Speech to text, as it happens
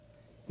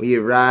We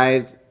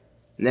arrived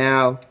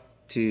now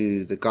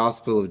to the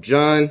Gospel of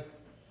John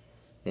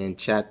in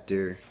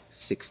chapter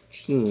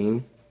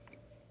 16.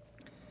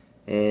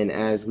 And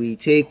as we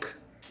take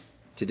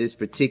to this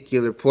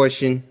particular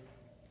portion,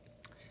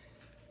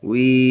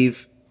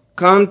 we've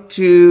come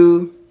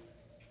to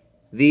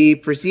the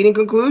preceding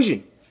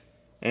conclusion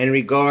in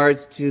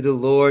regards to the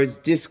Lord's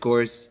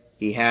discourse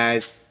he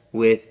has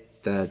with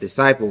the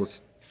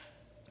disciples.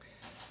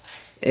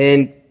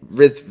 And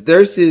with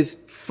verses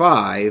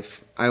 5,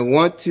 I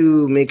want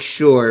to make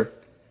sure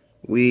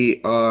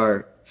we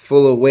are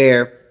full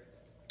aware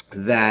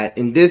that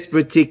in this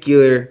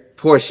particular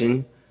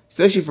portion,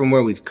 especially from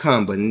where we've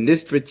come, but in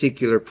this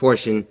particular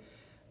portion,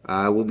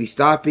 we'll be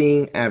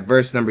stopping at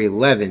verse number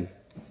 11.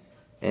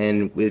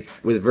 And with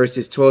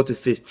verses 12 to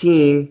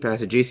 15,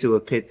 Pastor Jason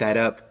will pick that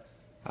up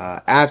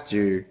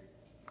after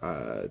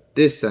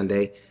this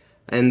Sunday.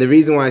 And the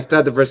reason why I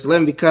stopped at verse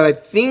 11, because I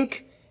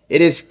think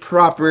it is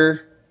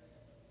proper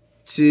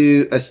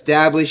to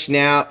establish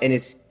now, and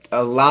it's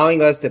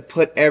allowing us to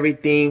put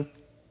everything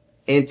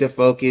into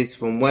focus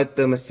from what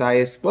the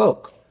Messiah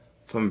spoke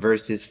from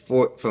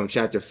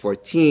chapter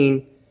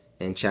 14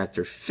 and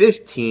chapter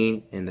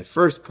 15 in the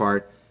first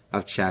part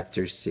of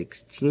chapter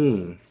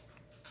 16.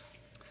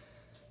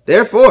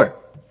 Therefore,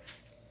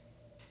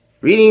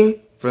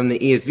 reading from the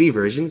ESV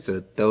version,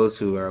 so those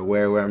who are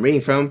aware where I'm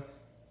reading from,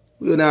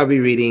 we will now be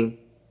reading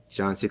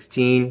John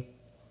 16,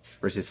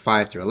 verses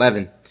 5 through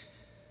 11.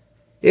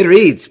 It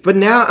reads, "But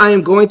now I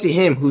am going to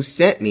him who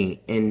sent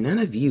me, and none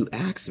of you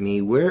asked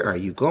me, 'Where are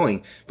you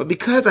going?' But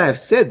because I have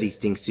said these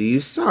things to you,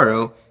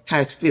 sorrow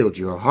has filled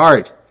your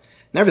heart.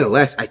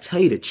 Nevertheless, I tell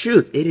you the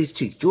truth, it is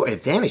to your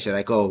advantage that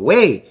I go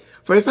away.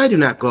 For if I do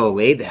not go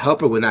away, the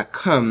Helper will not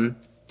come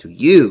to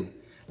you.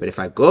 But if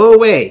I go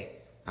away,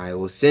 I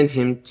will send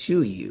him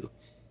to you.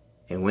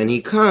 And when he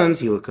comes,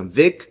 he will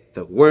convict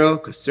the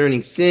world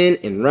concerning sin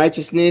and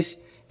righteousness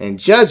and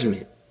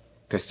judgment.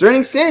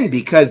 Concerning sin,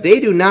 because they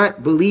do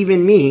not believe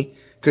in me.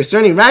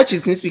 Concerning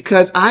righteousness,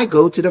 because I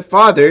go to the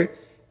Father,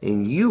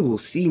 and you will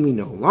see me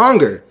no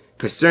longer.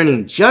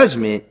 Concerning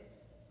judgment,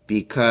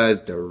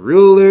 because the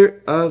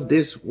ruler of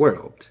this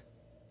world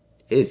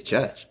is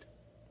judged."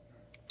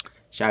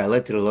 Shall I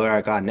look to the Lord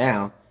our God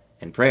now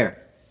in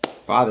prayer?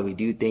 Father, we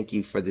do thank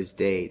you for this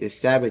day, this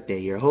Sabbath day,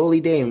 your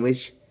holy day, in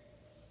which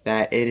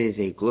that it is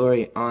a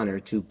glory and honor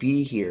to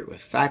be here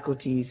with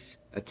faculties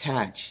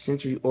attached,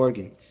 sensory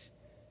organs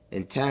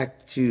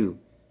intact, to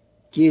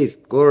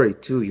give glory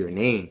to your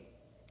name.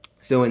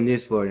 So in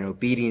this, Lord, in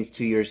obedience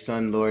to your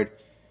Son, Lord,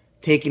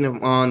 taking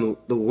on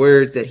the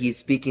words that he's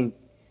speaking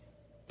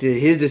to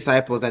his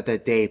disciples at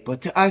that day, but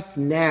to us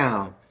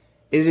now,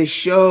 is to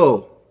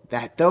show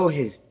that though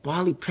his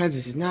bodily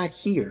presence is not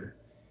here,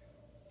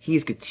 he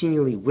is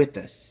continually with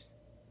us.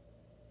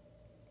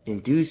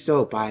 And do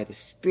so by the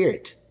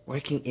Spirit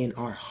working in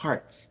our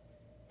hearts,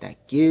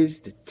 that gives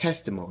the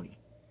testimony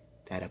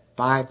that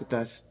abides with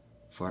us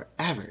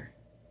forever.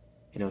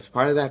 And it was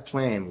part of that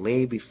plan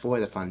laid before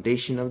the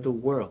foundation of the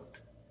world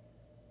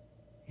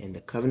in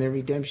the covenant of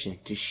redemption,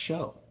 to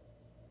show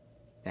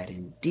that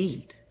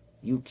indeed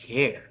you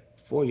care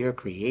for your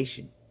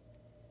creation.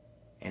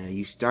 And when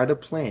you start a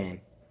plan,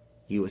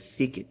 you will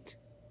seek it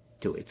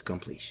to its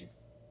completion.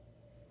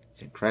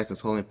 It's in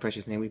Christ's holy and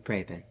precious name we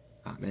pray then.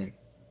 Amen.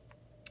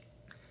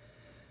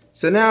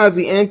 So now as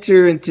we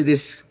enter into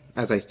this,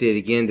 as I stated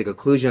again, the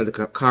conclusion of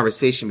the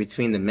conversation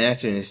between the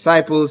master and the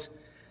disciples,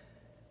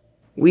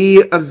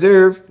 we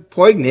observe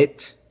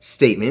poignant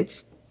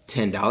statements,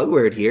 $10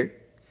 word here,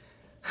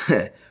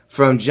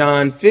 from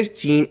John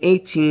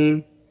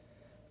 15:18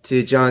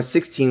 to John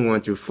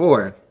 16:1 through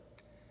 4.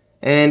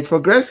 And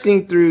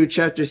progressing through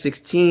chapter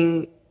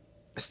 16,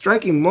 a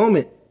striking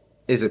moment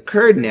is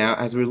occurred now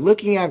as we're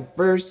looking at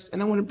verse,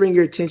 and I want to bring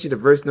your attention to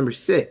verse number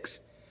 6,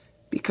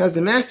 because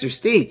the master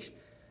states,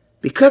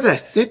 "Because I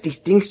said these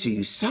things to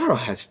you, sorrow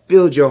has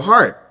filled your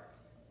heart."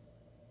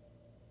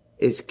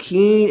 It's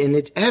keen and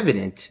it's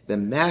evident the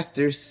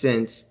master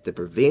sensed the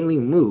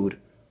prevailing mood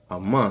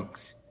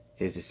amongst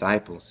his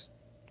disciples.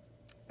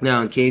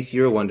 Now, in case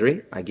you're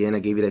wondering, again, I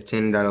gave you that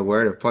 $10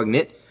 word of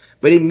poignant,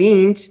 but it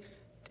means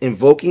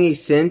invoking a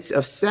sense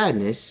of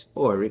sadness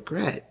or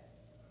regret.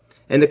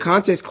 And the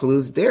context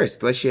clues there,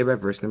 especially about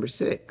verse number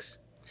 6.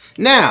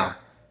 Now,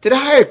 to the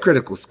higher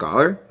critical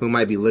scholar who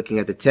might be looking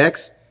at the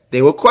text,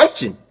 they will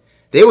question.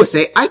 They will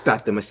say, "I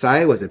thought the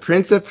Messiah was a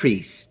prince of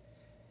priests.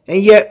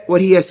 And yet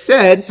what he has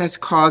said has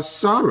caused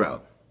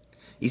sorrow."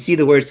 You see,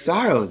 the word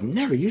sorrow is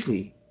never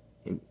usually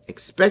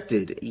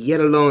expected,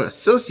 yet alone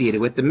associated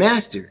with the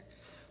master.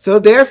 So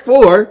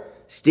therefore,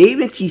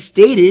 statement he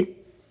stated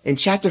in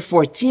chapter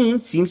 14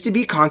 seems to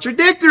be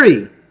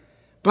contradictory.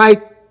 By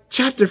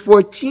chapter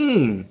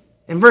 14,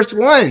 in verse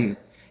 1,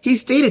 he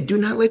stated, "Do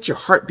not let your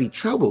heart be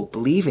troubled.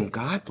 Believe in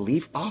God,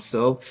 believe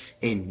also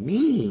in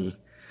me."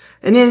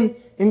 And then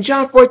in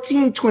John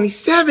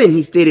 14:27,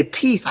 he stated,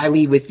 "Peace I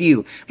leave with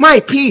you. My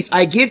peace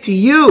I give to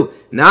you.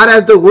 Not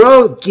as the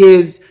world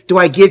gives, do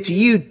I give to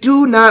you.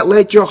 Do not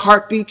let your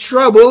heart be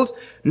troubled,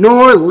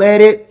 nor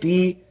let it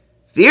be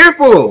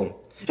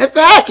fearful." In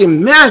fact,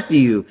 in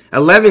Matthew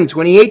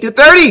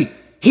 11:28-30,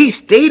 he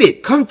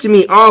stated, "Come to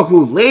me all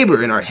who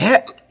labor and are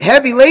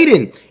heavy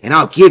laden, and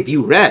I'll give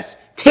you rest.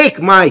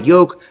 Take my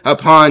yoke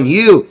upon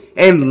you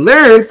and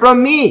learn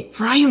from me,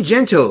 for I am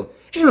gentle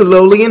and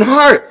lowly in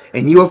heart,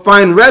 and you will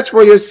find rest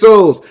for your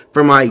souls.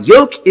 For my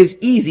yoke is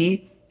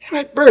easy and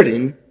my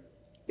burden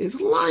is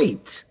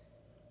light."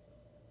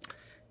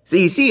 So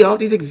you see, all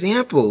these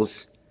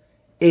examples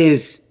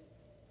is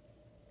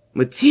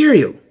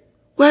material,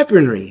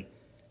 weaponry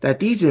that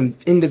these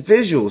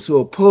individuals who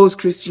oppose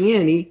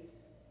Christianity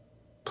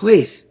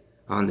place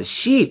on the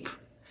sheep,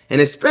 and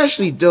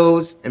especially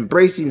those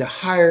embracing the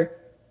higher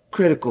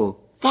critical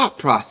thought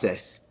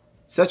process.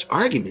 Such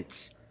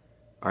arguments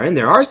are in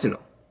their arsenal.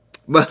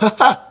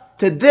 But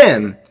to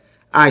them,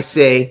 I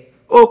say,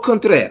 au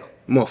contraire,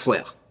 mon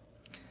frère.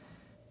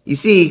 You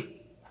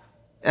see,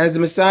 as the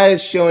Messiah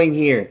is showing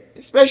here,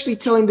 especially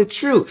telling the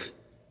truth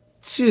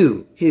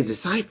to his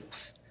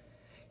disciples,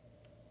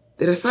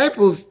 the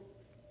disciples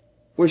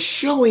were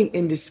showing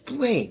and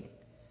displaying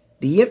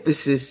the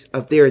emphasis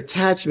of their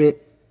attachment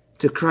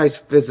to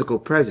Christ's physical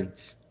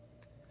presence.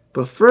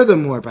 But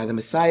furthermore, by the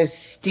Messiah's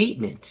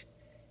statement,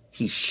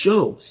 he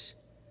shows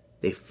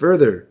they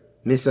further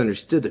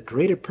misunderstood the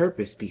greater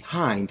purpose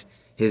behind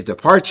his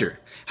departure.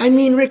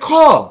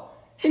 Recall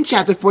in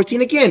chapter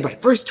 14 again, by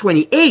verse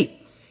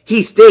 28,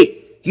 he states,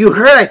 "You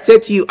heard I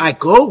said to you, I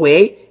go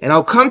away and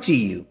I'll come to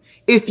you.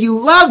 If you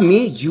love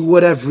me, you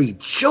would have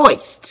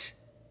rejoiced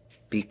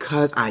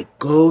because I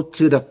go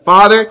to the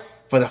Father,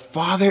 for the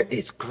Father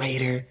is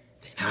greater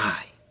than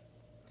I."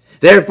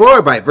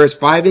 Therefore, by verse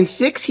 5 and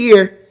 6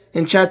 here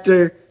in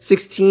chapter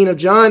 16 of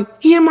John,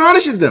 he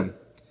admonishes them.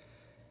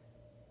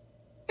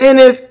 And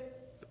if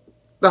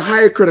the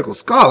higher critical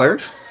scholar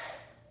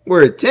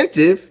were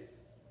attentive,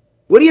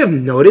 would he have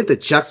noted the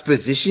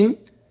juxtaposition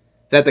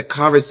that the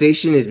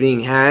conversation is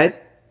being had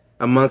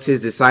amongst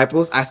his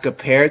disciples as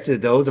compared to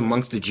those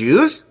amongst the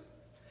Jews?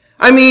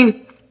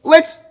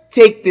 Let's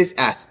take this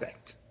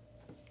aspect.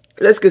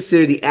 Let's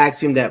consider the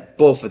axiom that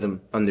both of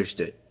them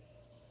understood,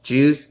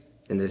 Jews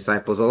and the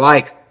disciples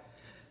alike.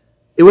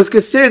 It was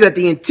considered that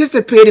the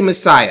anticipated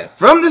Messiah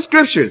from the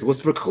scriptures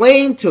was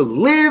proclaimed to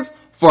live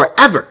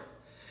forever.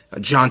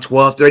 John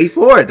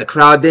 12:34, the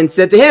crowd then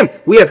said to him,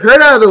 "We have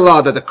heard out of the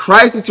law that the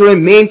Christ is to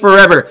remain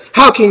forever.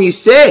 How can you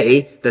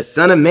say the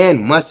Son of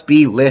Man must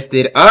be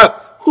lifted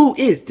up? Who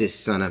is this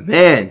Son of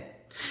Man?"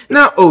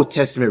 Now, Old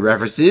Testament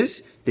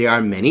references, there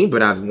are many,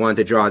 but I've wanted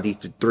to draw these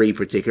three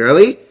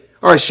particularly,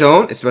 are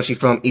shown, especially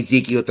from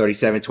Ezekiel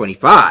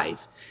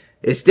 37:25.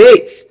 It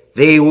states,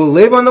 "They will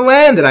live on the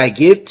land that I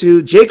give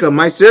to Jacob,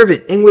 my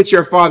servant, in which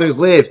your fathers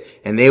lived,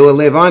 and they will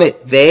live on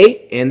it,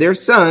 they and their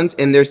sons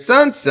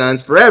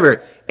sons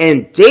forever.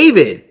 And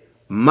David,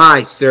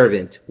 my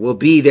servant, will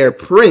be their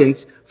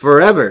prince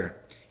forever."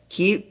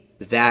 Keep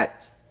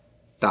that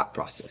thought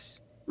process.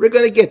 We're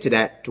going to get to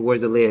that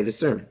towards the later of the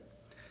sermon.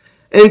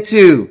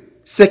 Into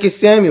 2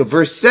 Samuel,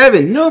 verse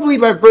 7, notably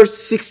by verse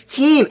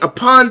 16,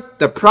 upon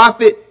the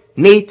prophet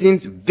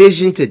Nathan's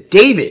vision to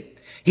David,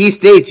 he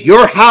states,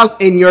 "Your house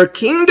and your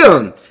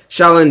kingdom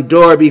shall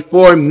endure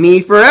before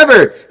me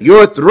forever.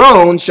 Your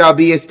throne shall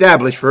be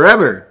established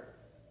forever."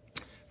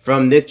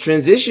 From this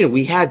transition,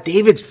 we have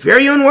David's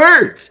very own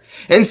words.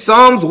 In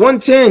Psalms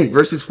 110,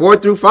 verses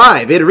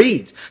 4-5, it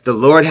reads, "The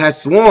Lord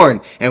has sworn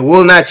and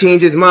will not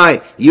change his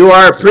mind. You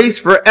are a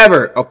priest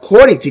forever,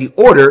 according to the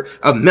order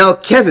of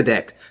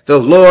Melchizedek. The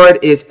Lord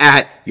is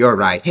at your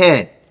right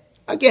hand."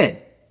 Again,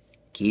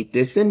 keep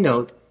this in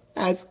note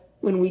as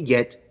when we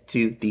get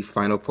to the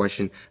final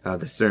portion of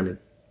the sermon.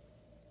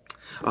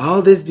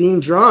 All this being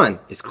drawn,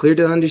 it's clear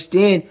to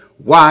understand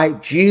why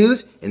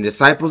Jews and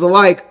disciples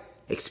alike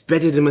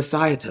expected the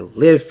Messiah to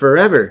live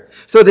forever.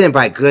 So then,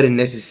 by good and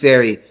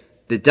necessary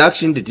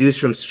deduction deduced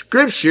from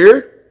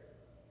Scripture,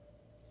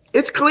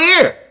 it's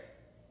clear,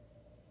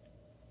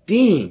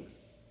 being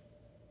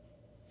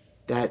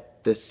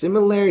that the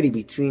similarity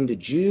between the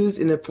Jews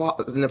and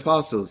the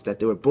apostles, that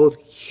they were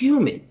both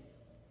human,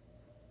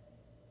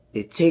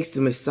 it takes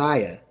the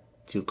Messiah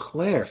to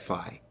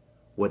clarify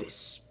what is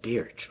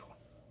spiritual.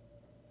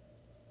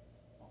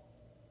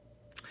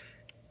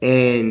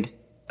 And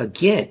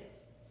again,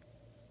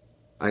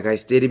 like I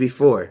stated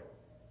before,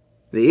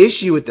 the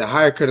issue with the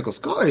higher critical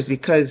scholar is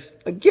because,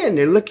 again,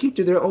 they're looking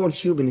through their own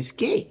humanist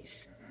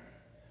gaze.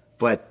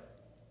 But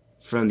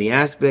from the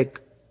aspect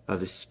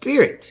of the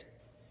Spirit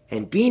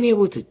and being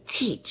able to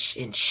teach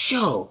and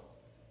show,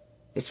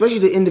 especially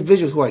the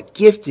individuals who are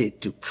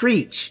gifted to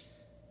preach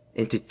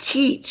and to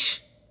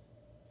teach,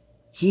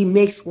 he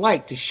makes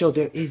light to show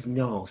there is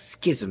no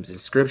schisms in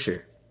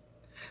Scripture.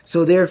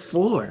 So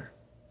therefore,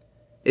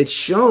 it's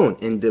shown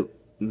in the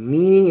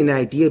meaning and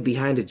idea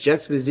behind the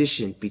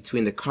juxtaposition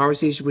between the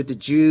conversation with the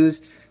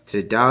Jews to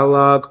the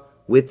dialogue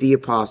with the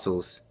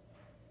apostles.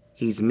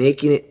 He's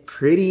making it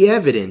pretty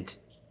evident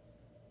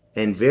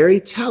and very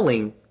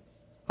telling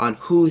on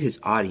who his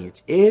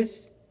audience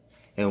is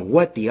and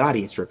what the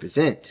audience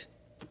represent.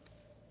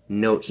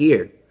 Note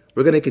here,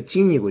 We're going to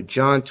continue with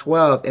John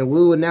 12, and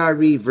we will now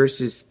read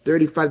verses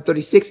 35 to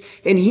 36.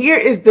 And here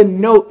is the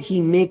note he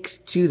makes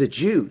to the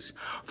Jews.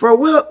 For a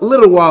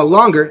little while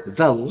longer,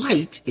 the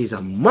light is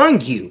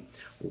among you.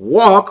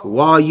 Walk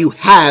while you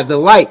have the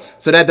light,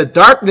 so that the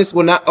darkness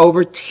will not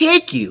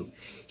overtake you.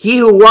 He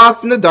who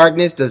walks in the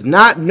darkness does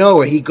not know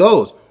where he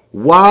goes.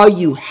 While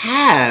you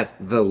have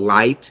the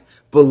light,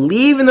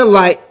 believe in the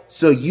light,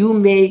 so you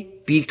may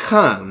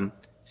become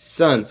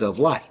sons of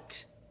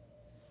light.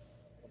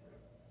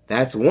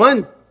 That's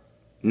one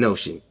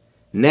notion.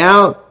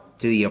 Now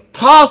to the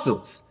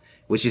apostles,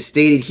 which is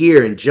stated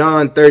here in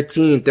John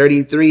 13,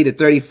 33 to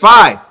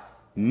 35.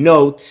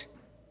 Note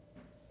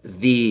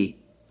the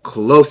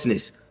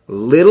closeness.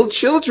 Little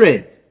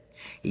children,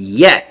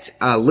 yet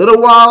a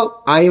little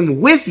while I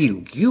am with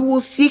you. You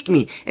will seek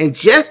me. And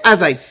just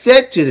as I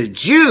said to the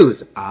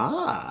Jews,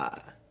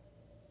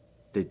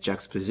 the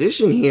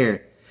juxtaposition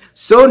here.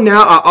 So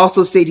now I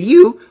also say to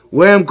you,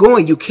 where I'm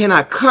going, you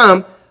cannot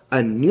come.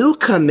 A new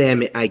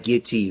commandment I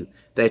give to you,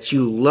 that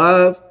you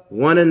love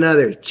one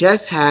another,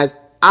 just as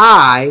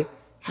I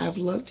have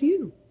loved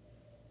you.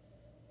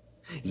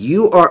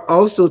 You are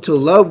also to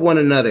love one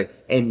another.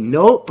 And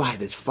note by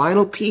this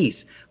final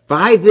piece,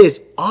 by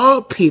this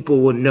all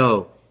people will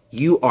know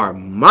you are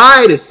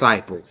my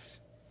disciples,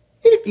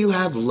 if you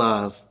have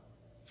love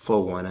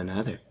for one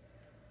another.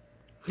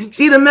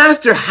 See, the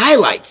master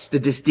highlights the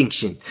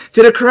distinction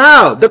to the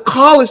crowd. The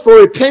call is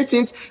for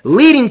repentance,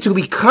 leading to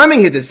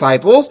becoming his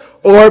disciples,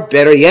 or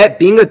better yet,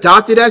 being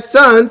adopted as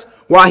sons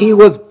while he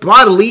was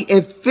bodily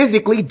and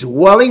physically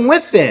dwelling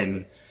with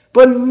them.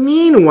 But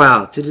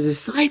meanwhile, to the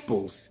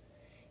disciples,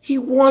 he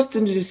wants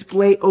them to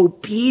display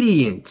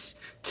obedience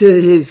to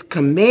his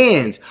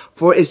commands,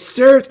 for it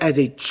serves as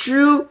a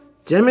true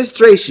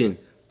demonstration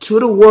to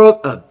the world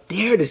of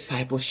their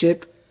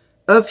discipleship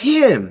of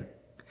him.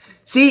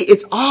 See,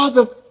 it's all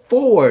the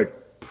forward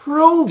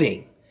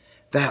proving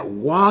that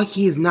while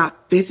he is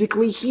not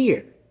physically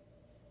here,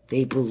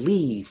 they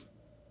believe,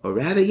 or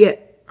rather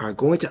yet are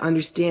going to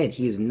understand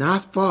he is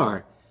not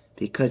far,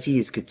 because he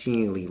is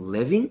continually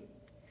living,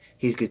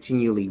 he's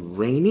continually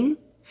reigning,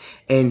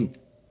 and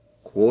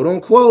quote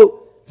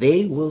unquote,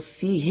 they will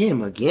see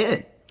him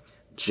again.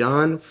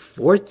 John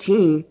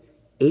 14,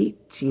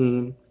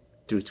 18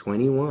 through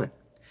 21.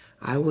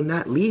 I will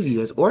not leave you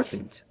as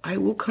orphans. I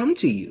will come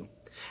to you.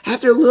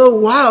 After a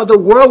little while, the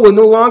world will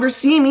no longer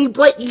see me,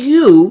 but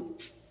you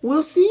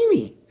will see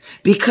me.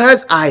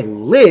 Because I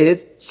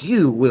live,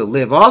 you will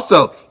live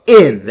also.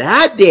 In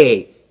that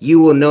day,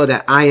 you will know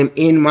that I am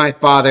in my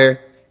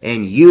Father,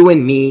 and you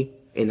in me,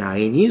 and I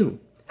in you.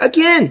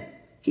 Again,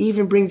 he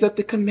even brings up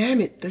the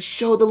commandment to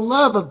show the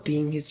love of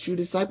being his true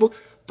disciple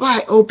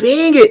by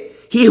obeying it.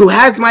 He who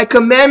has my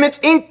commandments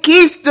and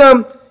keeps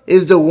them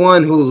is the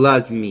one who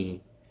loves me.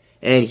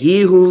 And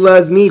he who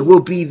loves me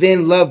will be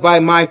then loved by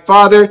my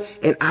Father,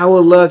 and I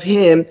will love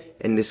him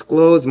and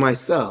disclose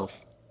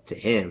myself to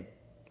him.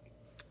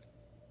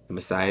 The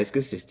Messiah is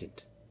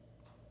consistent.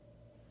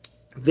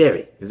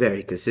 Very,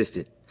 very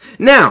consistent.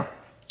 Now,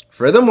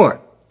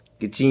 furthermore,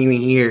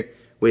 continuing here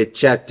with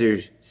chapter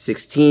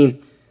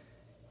 16,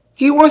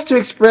 he wants to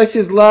express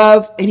his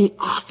love and he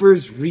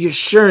offers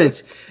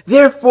reassurance.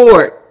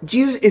 Therefore,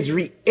 Jesus is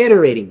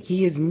reiterating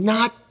he is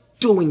not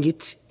doing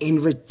it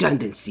in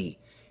redundancy.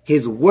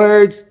 His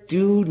words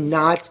do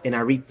not, and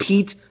I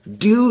repeat,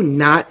 do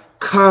not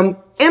come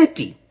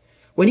empty.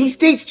 When he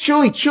states,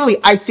 truly, truly,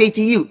 I say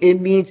to you, it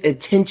means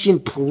attention,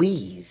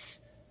 please.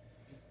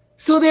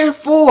 So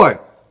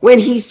therefore, when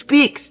he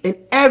speaks, and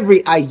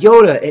every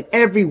iota and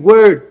every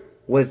word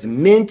was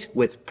meant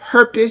with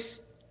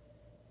purpose,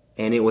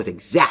 and it was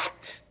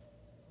exact.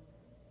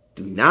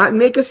 Do not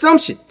make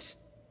assumptions.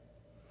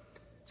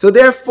 So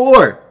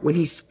therefore, when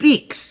he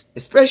speaks,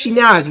 especially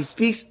now as he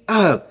speaks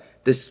of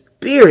the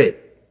Spirit,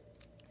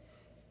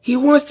 he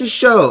wants to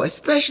show,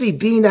 especially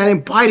being that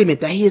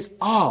embodiment, that he is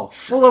all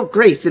full of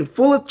grace and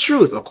full of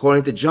truth,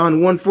 according to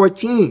John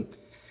 1:14.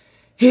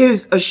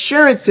 His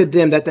assurance to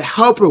them that the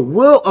Helper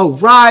will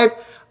arrive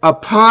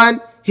upon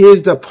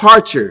his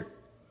departure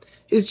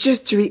is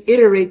just to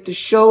reiterate the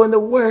show and the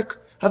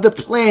work of the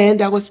plan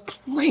that was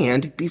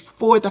planned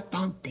before the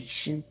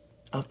foundation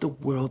of the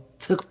world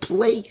took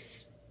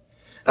place.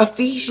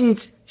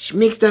 Ephesians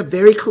makes that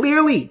very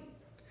clearly.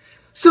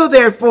 So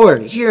therefore,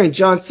 here in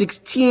John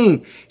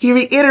 16, he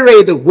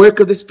reiterated the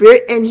work of the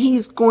Spirit, and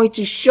he's going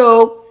to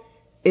show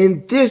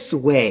in this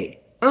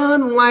way,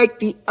 unlike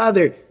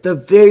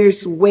the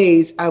various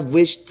ways of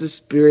which the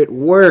Spirit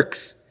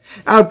works.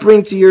 I'll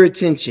bring to your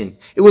attention.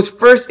 It was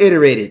first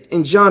iterated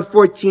in John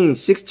 14,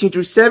 16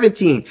 through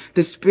 17.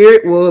 The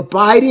Spirit will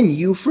abide in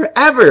you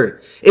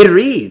forever. It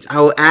reads,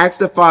 I will ask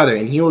the Father,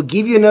 and he will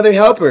give you another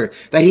helper,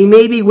 that he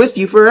may be with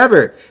you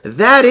forever.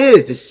 That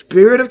is the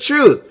Spirit of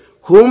truth,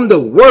 whom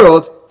the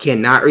world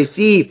cannot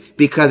receive,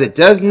 because it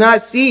does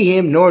not see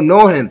him nor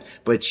know him.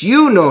 But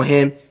you know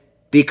him,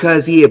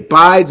 because he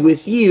abides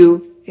with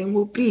you and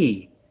will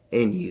be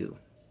in you.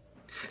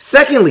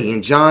 Secondly,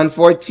 in John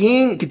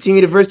 14,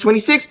 continue to verse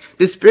 26,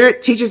 the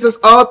Spirit teaches us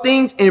all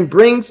things and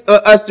brings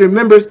us to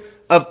remembrance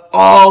of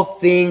all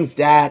things,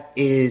 that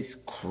is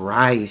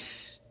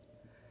Christ.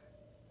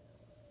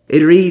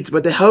 It reads,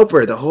 but the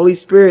Helper, the Holy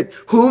Spirit,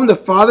 whom the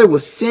Father will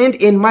send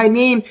in my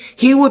name,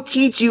 he will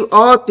teach you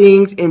all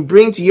things and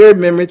bring to your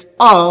remembrance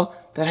all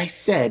that I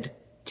said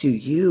to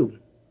you.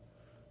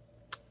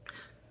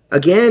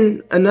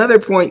 Again, another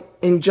point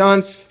in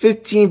John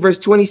 15, verse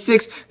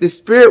 26, the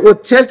Spirit will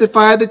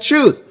testify the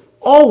truth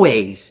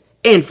always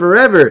and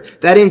forever,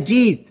 that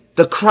indeed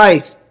the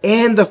Christ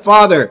and the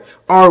Father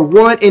are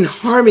one in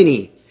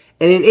harmony,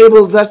 and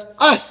enables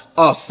us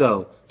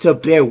also to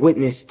bear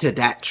witness to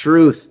that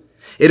truth.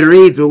 It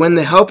reads, but when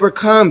the Helper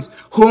comes,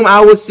 whom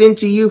I will send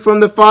to you from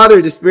the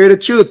Father, the Spirit of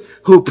truth,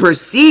 who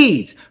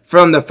proceeds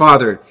from the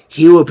Father,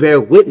 he will bear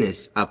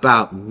witness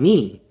about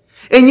me.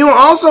 And you will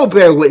also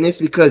bear witness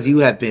because you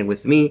have been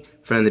with me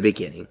from the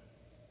beginning.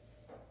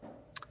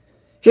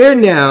 Here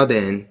now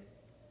then,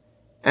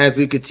 as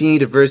we continue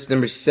to verse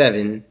number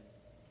 7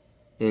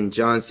 in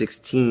John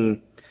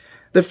 16,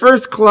 the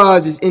first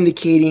clause is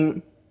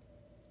indicating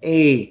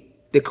a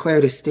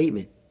declarative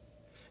statement.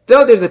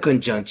 Though there's a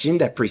conjunction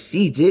that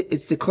precedes it,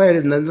 it's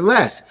declarative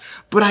nonetheless.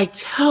 But I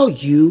tell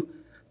you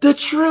the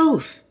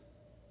truth.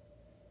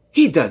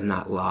 He does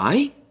not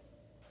lie.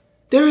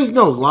 There is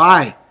no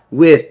lie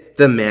with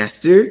the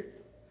Master.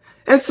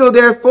 And so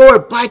therefore,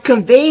 by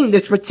conveying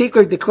this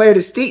particular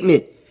declarative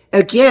statement,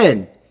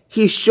 again,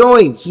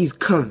 he's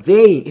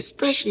conveying,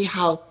 especially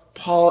how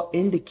Paul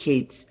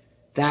indicates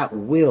that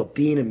will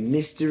being a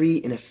mystery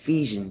in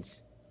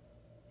Ephesians,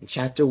 in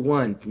chapter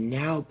 1,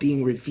 now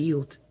being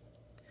revealed.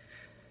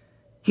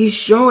 He's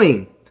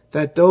showing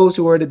that those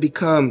who are to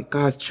become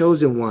God's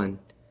chosen one,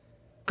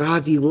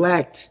 God's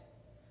elect,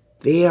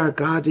 they are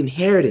God's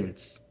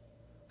inheritance.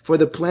 For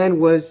the plan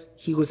was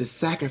he was to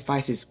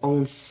sacrifice his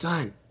own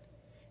son.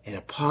 And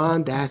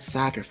upon that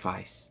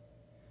sacrifice,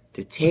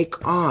 to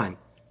take on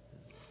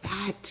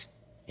that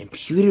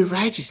imputed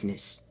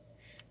righteousness,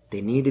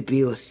 there need to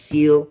be a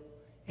seal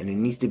and there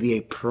needs to be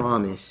a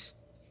promise.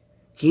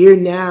 Here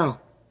now,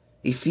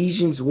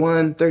 Ephesians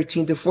 1,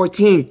 13 to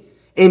 14.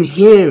 In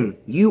him,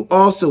 you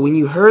also, when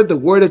you heard the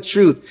word of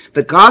truth,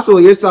 the gospel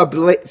of your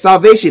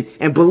salvation,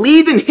 and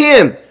believed in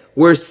him,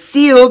 were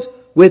sealed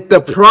with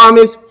the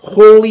promised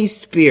Holy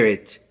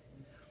Spirit,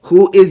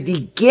 who is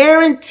the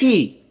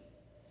guarantee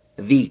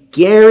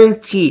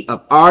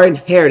of our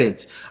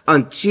inheritance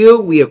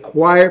until we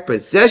acquire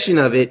possession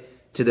of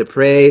it to the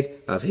praise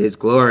of his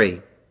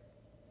glory.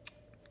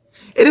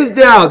 It is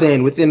now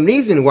then within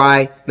reason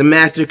why the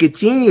Master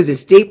continues and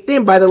states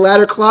then by the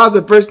latter clause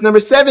of verse number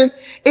 7,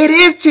 it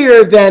is to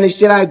your advantage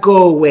that I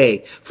go away.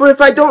 For if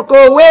I don't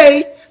go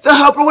away, the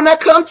Helper will not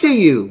come to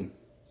you.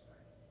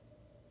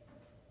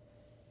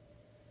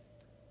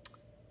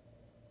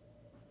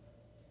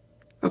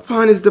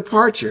 Upon his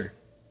departure,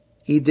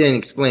 he then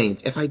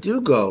explains, if I do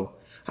go,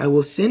 I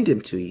will send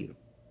him to you.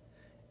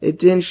 It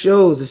then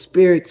shows the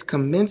Spirit's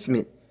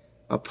commencement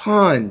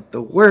upon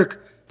the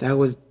work that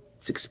was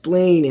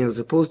explained and was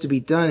supposed to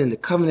be done in the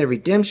covenant of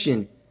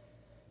redemption.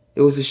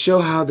 It was to show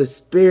how the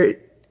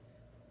Spirit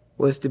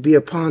was to be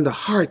upon the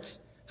hearts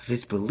of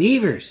his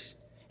believers.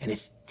 And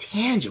it's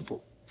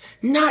tangible.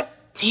 Not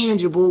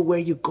tangible where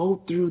you go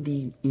through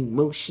the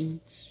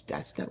emotions.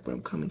 That's not where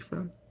I'm coming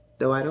from.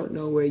 Though I don't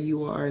know where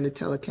you are in the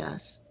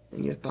telecast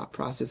and your thought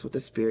process with the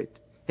Spirit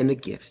and the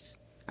gifts.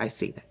 I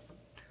say that.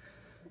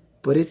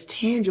 But it's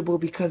tangible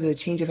because of a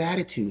change of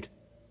attitude,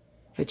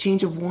 a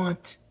change of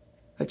want,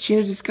 a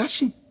change of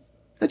discussion,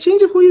 a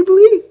change of who you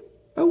believe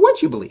or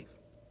what you believe.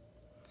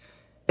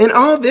 And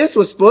all this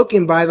was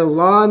spoken by the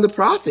law and the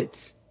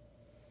prophets.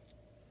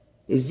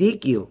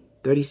 Ezekiel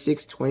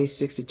 36,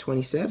 26 to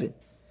 27.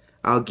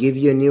 I'll give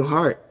you a new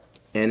heart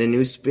and a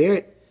new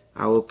spirit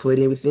I will put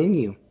in within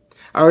you.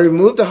 I will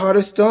remove the heart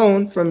of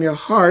stone from your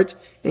heart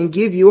and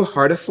give you a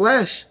heart of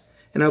flesh.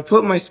 And I'll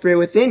put my spirit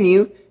within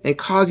you and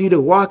cause you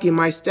to walk in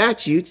my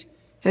statutes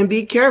and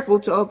be careful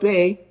to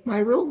obey my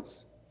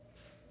rules.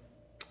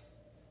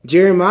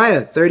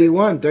 Jeremiah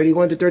 31,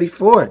 31 to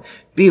 34.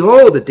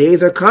 Behold, the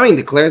days are coming,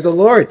 declares the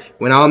Lord,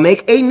 when I'll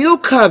make a new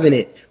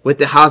covenant with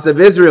the house of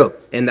Israel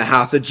and the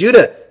house of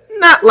Judah.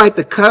 Not like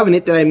the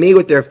covenant that I made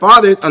with their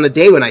fathers on the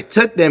day when I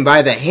took them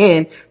by the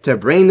hand to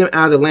bring them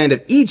out of the land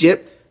of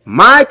Egypt,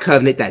 my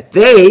covenant that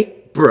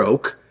they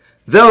broke,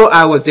 though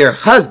I was their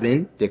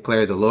husband,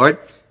 declares the Lord.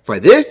 For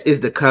this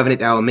is the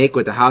covenant I will make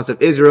with the house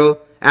of Israel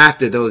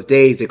after those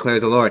days,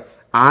 declares the Lord.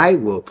 I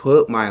will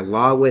put my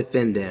law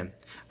within them.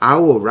 I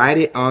will write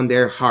it on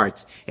their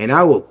hearts, and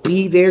I will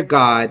be their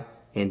God,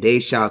 and they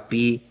shall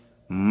be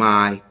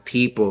my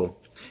people.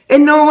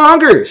 And no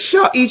longer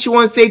shall each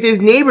one say to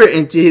his neighbor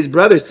and to his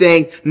brother,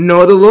 saying,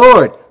 know the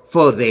Lord,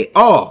 for they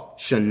all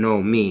shall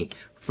know me,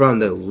 from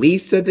the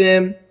least of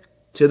them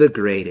to the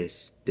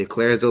greatest,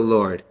 declares the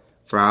Lord.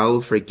 For I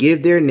will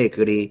forgive their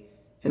iniquity,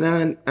 and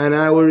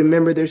I will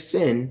remember their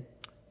sin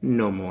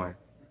no more.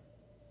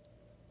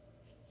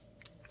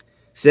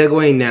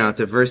 Segueing now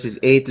to verses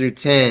 8 through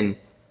 10.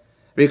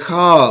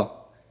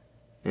 Recall,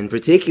 in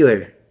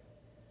particular,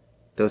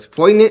 those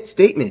poignant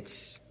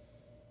statements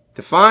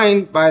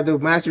defined by the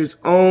Master's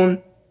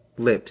own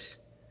lips.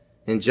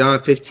 in John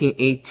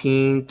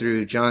 15:18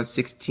 through John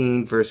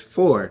 16, verse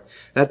 4,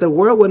 that the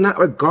world would not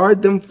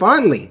regard them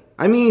fondly.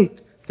 I mean,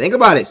 think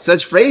about it.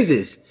 Such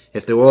phrases.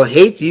 If the world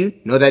hates you,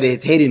 know that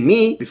it hated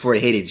me before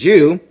it hated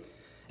you.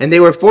 And they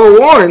were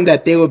forewarned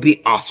that they would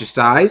be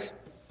ostracized,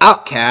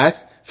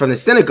 outcast from the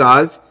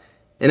synagogues,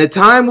 and a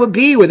time will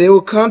be where they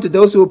will come to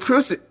those who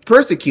will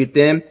persecute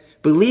them,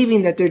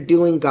 believing that they're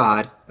doing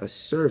God a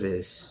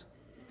service.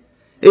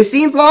 It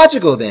seems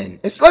logical then,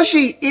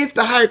 especially if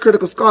the higher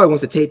critical scholar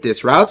wants to take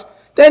this route,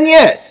 then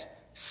yes,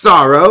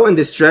 sorrow and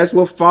distress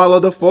will follow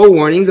the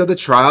forewarnings of the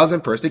trials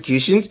and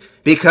persecutions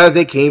because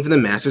they came from the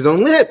Master's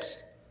own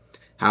lips.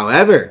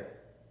 However,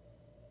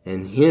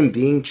 in him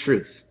being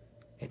truth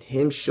and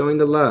him showing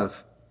the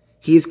love,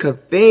 he is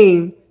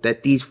conveying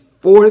that these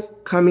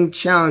forthcoming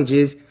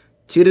challenges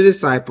to the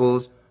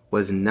disciples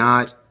was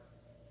not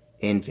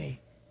in vain.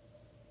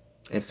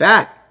 In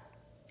fact,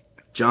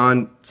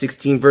 John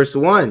 16 verse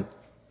 1,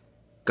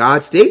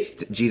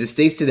 Jesus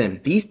states to them,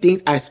 "These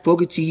things I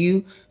spoken to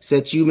you so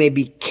that you may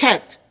be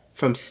kept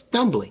from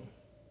stumbling."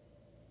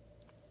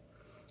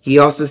 He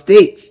also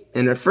states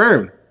and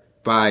affirmed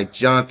by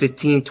John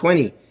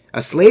 15:20,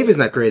 "A slave is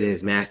not greater than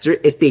his master.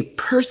 If they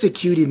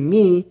persecuted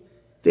me,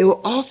 they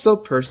will also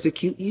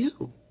persecute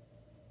you."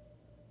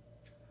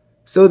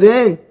 So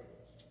then,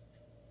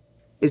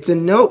 it's a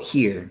note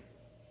here,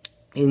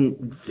 and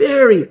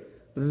very,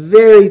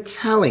 very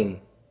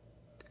telling,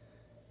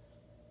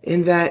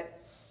 in that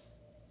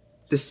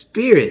the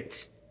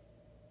Spirit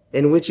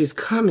in which is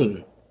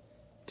coming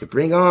to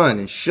bring on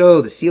and show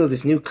the seal of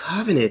this new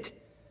covenant,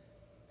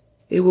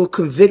 it will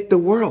convict the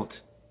world.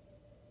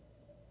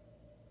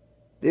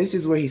 This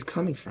is where he's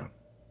coming from.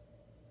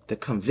 The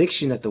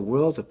conviction that the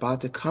world's about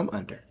to come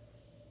under.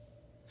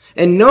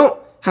 And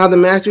note how the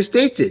Master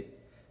states it.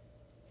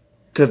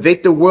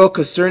 Convict the world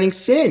concerning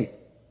sin.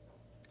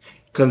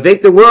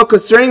 Convict the world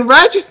concerning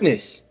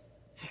righteousness.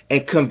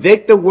 And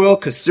convict the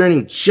world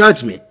concerning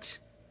judgment.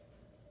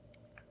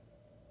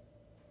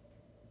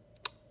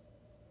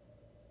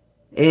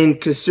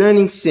 And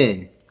concerning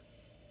sin,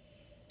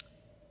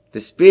 the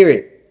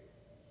Spirit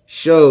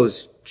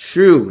shows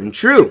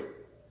true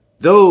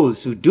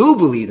those who do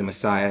believe the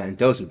Messiah and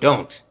those who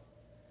don't.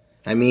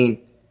 I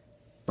mean,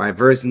 by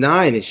verse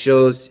 9, it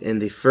shows in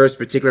the first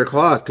particular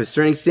clause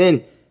concerning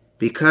sin,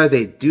 because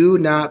they do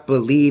not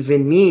believe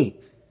in me.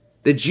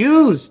 The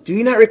Jews, do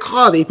you not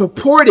recall, they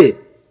purported,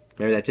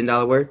 remember that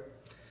 $10 word?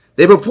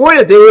 They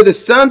purported they were the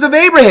sons of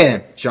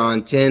Abraham,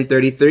 John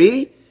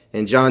 10:33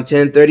 and John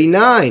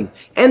 10:39,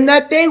 and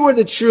that they were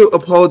the true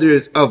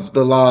upholders of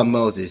the law of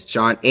Moses,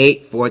 John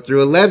 8:4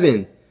 through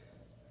 11.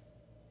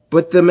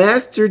 But the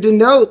Master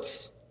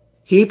denotes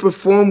he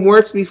performed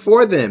works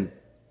before them,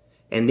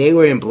 and they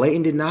were in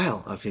blatant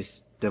denial of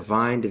his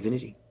divine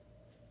divinity.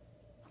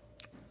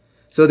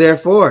 So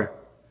therefore,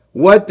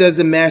 what does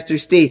the Master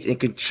state in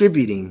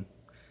contributing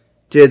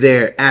to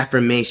their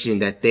affirmation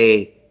that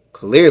they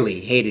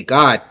clearly hated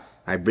God?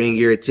 I bring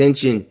your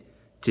attention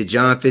to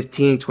John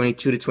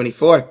 15:22 to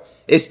 24.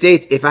 It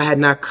states, "If I had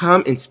not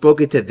come and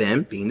spoken to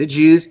them," being the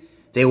Jews,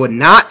 "they would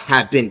not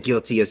have been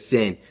guilty of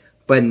sin.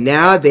 But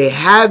now they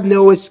have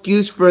no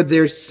excuse for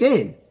their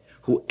sin.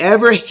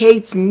 Whoever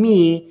hates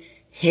me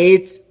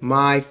hates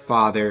my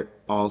Father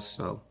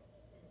also."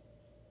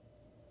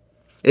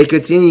 It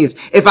continues,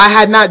 "If I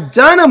had not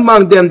done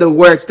among them the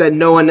works that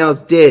no one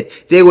else did,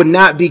 they would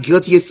not be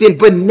guilty of sin.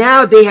 But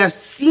now they have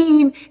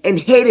seen and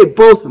hated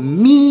both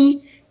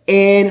me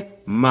and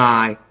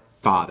my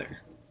Father."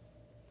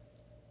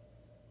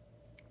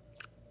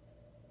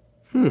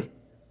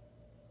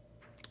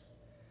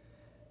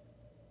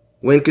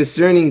 When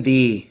concerning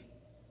the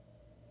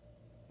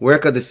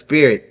work of the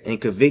Spirit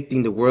and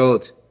convicting the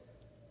world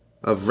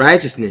of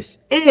righteousness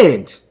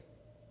and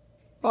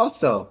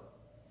also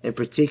in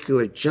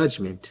particular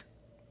judgment,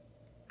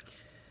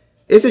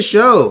 it's a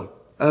show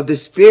of the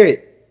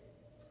Spirit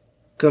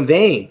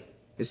conveying,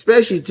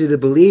 especially to the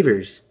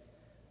believers,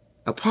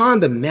 upon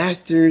the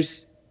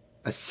Master's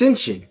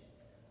ascension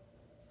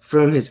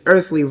from his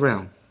earthly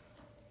realm,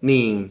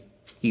 meaning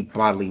he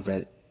bodily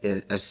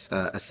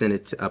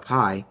ascended up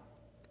high.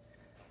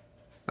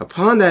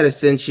 Upon that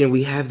ascension,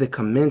 we have the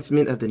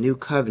commencement of the new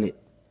covenant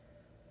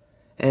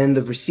and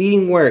the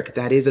preceding work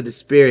that is of the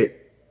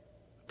Spirit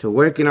to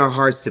work in our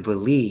hearts to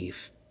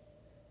believe,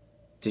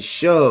 to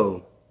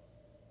show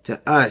to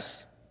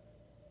us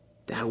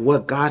that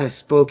what God has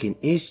spoken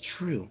is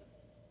true.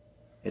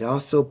 It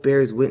also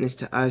bears witness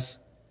to us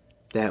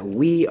that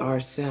we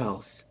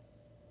ourselves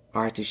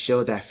are to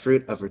show that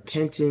fruit of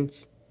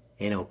repentance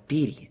and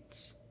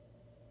obedience,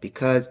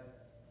 because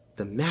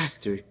the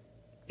Master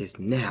is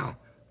now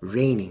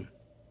reigning.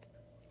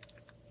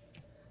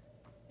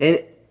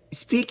 And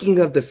speaking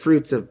of the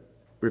fruits of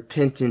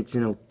repentance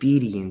and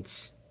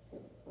obedience,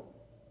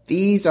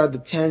 these are the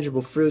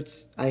tangible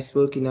fruits I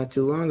spoke not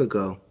too long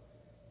ago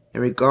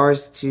in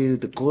regards to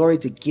the glory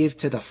to give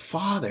to the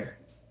Father,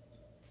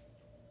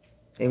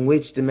 in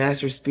which the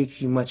Master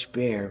speaks, "You must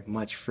bear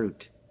much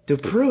fruit to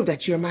prove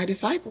that you are my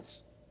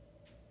disciples."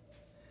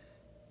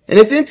 And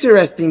it's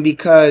interesting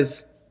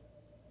because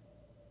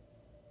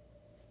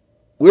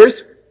we're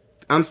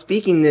I'm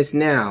speaking this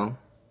now,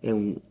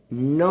 and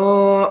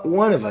not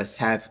one of us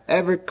have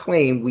ever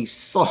claimed we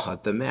saw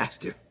the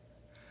Master.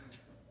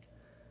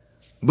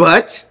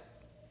 But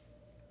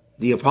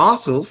the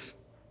apostles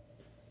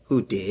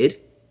who did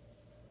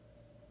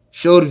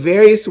showed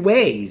various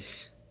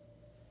ways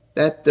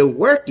that the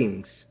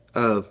workings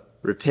of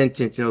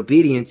repentance and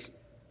obedience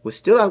was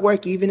still at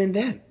work even in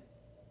them.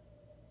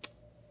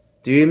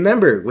 Do you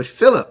remember with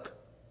Philip?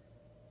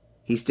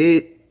 He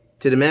stated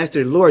to the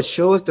Master, Lord,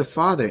 show us the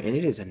Father, and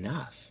it is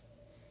enough.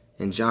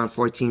 In John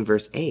 14,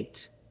 verse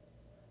 8.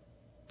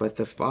 But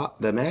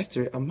the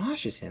Master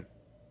admonishes him.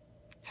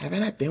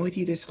 Haven't I been with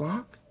you this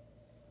long?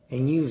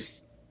 And you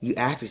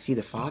ask to see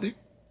the Father?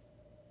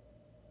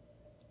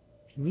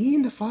 Me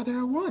and the Father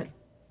are one.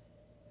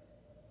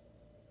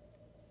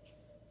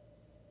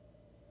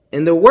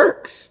 And the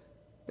works,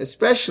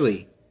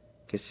 especially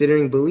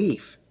considering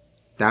belief,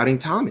 doubting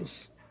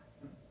Thomas.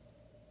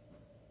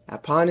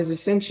 Upon his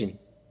ascension,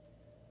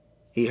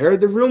 he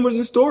heard the rumors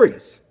and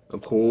stories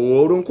of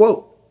quote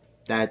unquote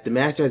that the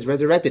Master has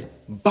resurrected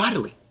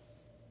bodily.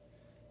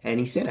 And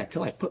he said,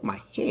 until I put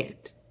my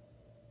hand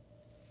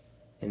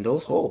in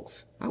those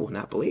holes, I will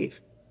not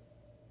believe.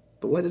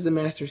 But what does the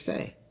Master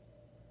say?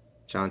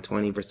 John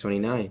 20, verse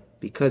 29.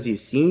 Because you've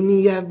seen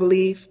me, you have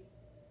believed.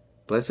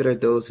 Blessed are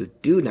those who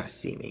do not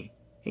see me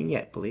and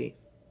yet believe.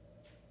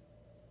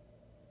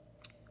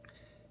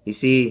 You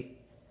see,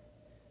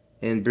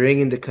 in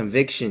bringing the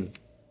conviction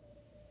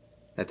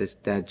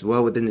that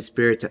dwell within the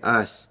Spirit to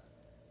us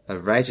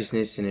of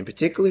righteousness and in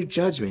particular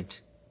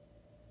judgment,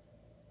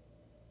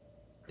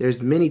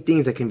 there's many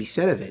things that can be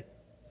said of it.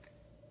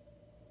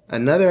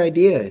 Another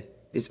idea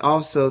is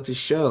also to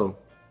show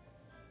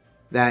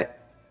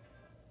that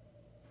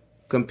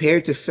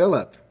compared to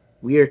Philip,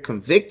 we are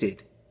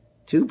convicted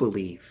to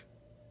believe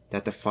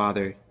that the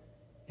Father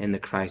and the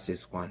Christ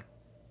is one.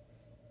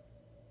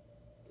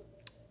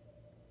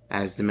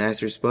 As the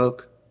Master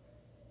spoke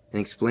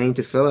and explained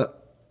to Philip,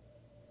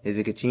 as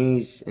it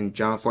continues in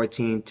John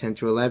 14, 10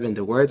 through 11,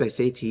 the words I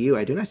say to you,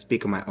 I do not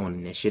speak of my own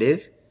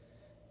initiative,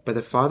 but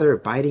the Father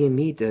abiding in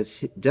me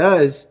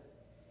does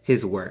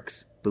his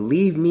works.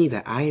 Believe me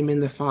that I am in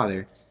the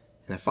Father,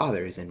 and the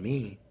Father is in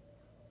me.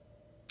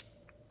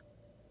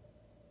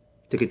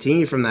 To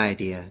continue from the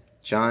idea,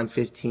 John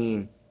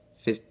 15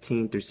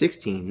 through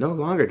 16, no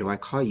longer do I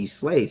call you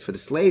slaves, for the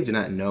slave do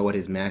not know what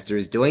his master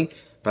is doing,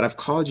 but I've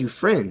called you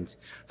friends.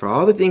 For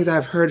all the things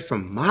I've heard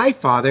from my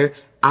Father,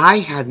 I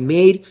have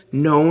made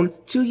known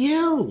to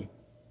you.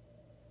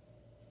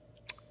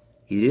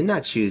 You did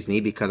not choose me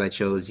because I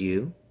chose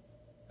you.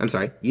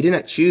 You did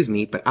not choose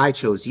me, but I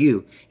chose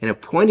you and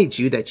appointed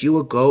you that you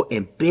will go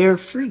and bear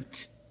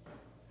fruit.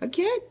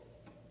 Again.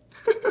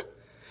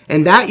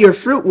 And that your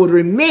fruit would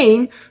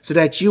remain so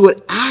that you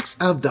would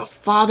ask of the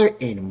Father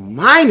in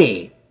my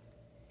name,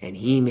 and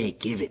he may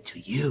give it to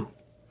you.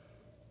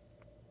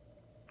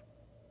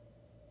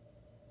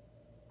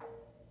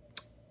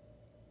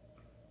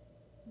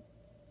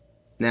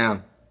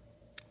 Now,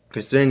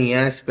 concerning the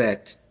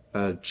aspect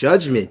of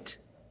judgment,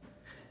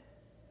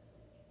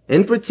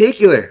 in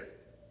particular,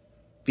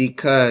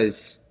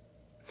 because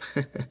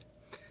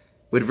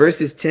with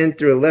verses 10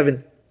 through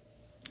 11,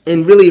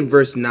 and really in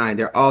verse 9,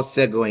 they're all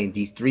segueing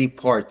these three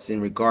parts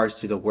in regards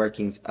to the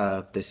workings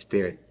of the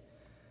Spirit.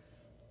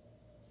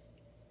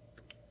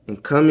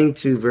 And coming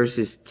to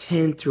verses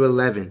 10 through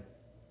 11,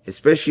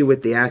 especially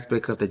with the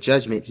aspect of the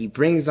judgment, he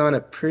brings on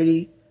a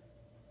pretty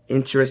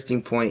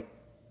interesting point.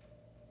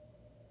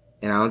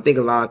 And I don't think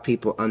a lot of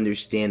people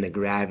understand the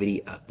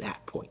gravity of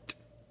that point.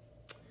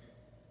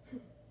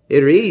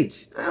 It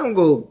reads, I don't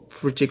go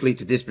particularly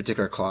to this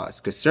particular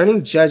clause,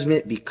 concerning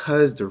judgment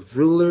because the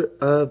ruler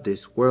of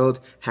this world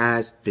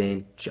has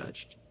been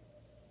judged.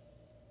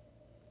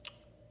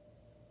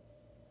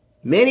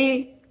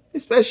 Many,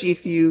 especially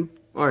if you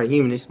are a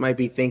humanist, might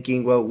be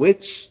thinking, well,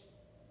 which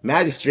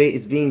magistrate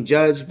is being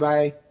judged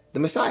by the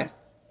Messiah?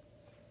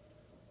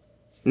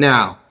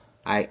 Now,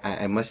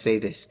 I must say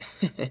this.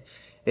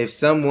 If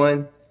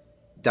someone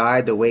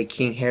died the way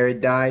King Herod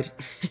died,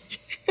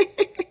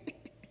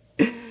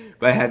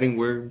 by having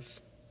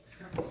worms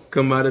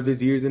come out of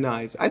his ears and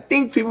eyes, I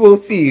think people will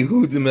see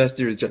who the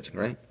Master is judging,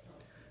 right?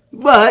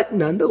 But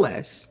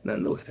nonetheless,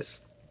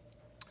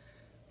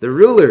 the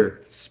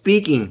ruler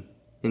speaking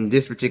in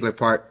this particular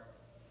part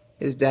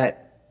is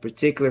that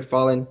particular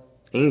fallen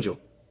angel.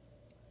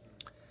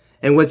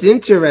 And what's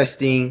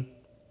interesting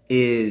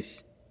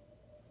is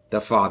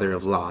the father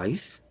of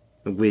lies,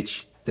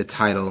 which the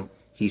title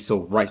he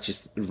so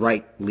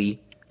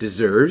rightly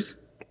deserves,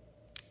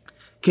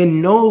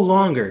 can no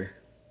longer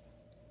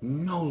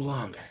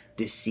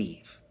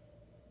deceive.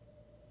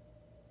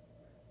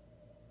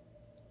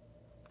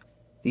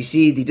 You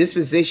see, the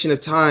dispensation of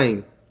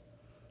time,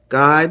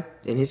 God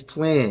in his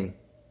plan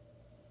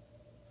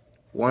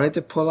wanted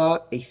to pull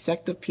out a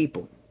sect of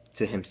people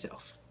to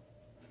himself.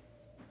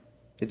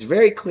 It's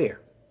very clear.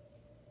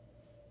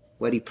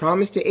 What he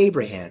promised to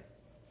Abraham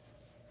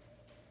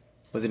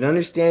was an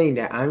understanding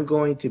that I'm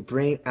going to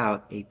bring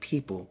out a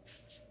people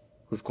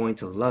who's going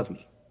to love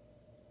me.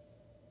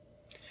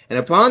 And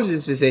upon the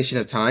dispensation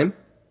of time,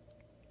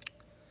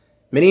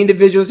 many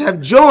individuals have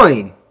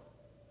joined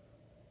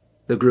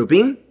the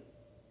grouping.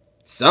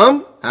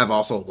 Some have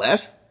also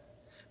left.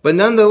 But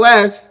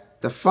nonetheless,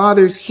 the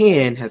Father's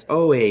hand has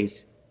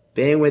always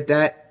been with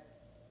that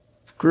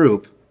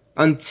group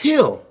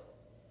until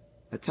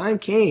a time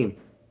came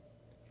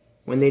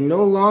when they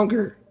no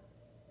longer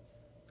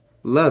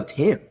loved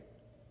him.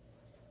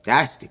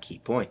 That's the key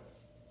point.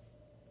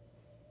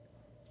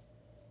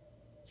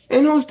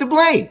 And who's to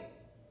blame?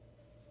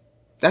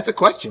 That's a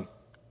question.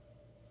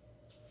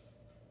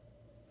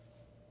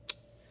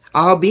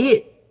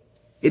 Albeit,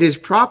 it is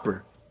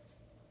proper,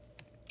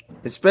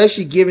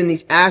 especially given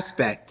these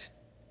aspects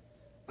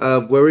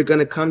of where we're going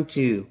to come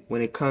to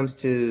when it comes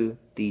to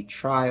the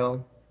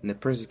trial and the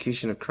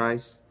persecution of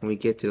Christ when we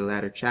get to the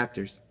latter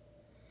chapters.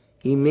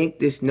 He make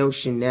this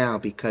notion now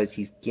because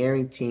he's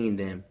guaranteeing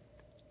them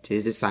to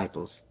his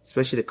disciples,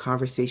 especially the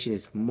conversation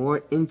is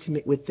more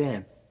intimate with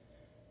them.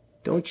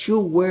 Don't you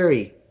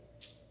worry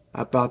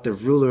about the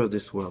ruler of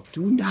this world.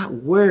 Do not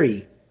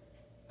worry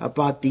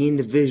about the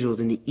individuals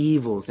and the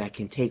evils that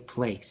can take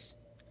place.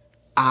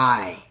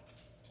 I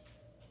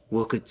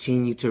will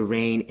continue to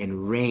reign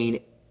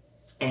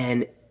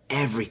and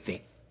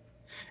everything.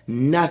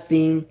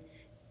 Nothing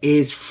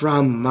is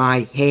from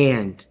my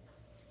hand.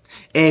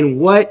 And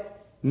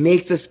what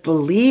makes us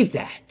believe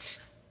that?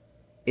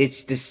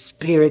 It's the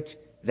Spirit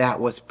that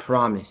was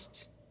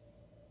promised.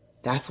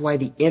 That's why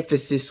the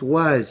emphasis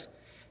was,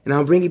 and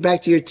I'll bring it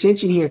back to your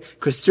attention here,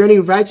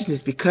 concerning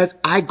righteousness, because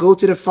I go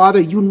to the Father,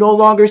 you no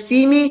longer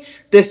see me.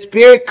 The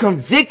Spirit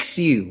convicts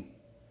you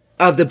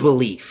of the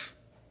belief.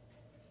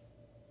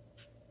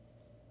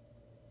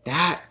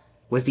 That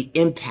was the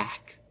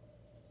impact.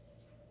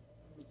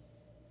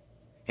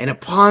 And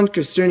upon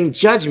concerning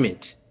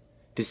judgment,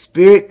 the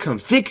Spirit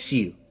convicts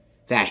you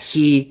that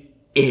he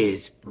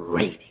is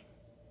reigning.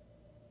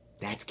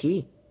 That's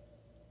key.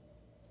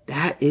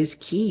 That is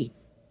key.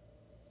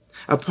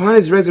 Upon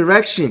his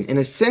resurrection and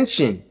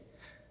ascension,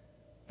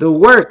 the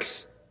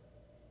works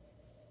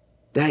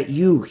that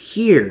you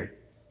hear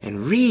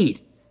and read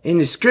in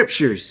the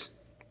scriptures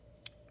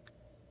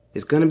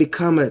is going to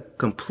become a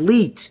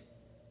complete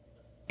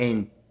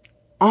and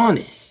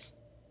honest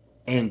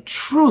and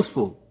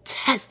truthful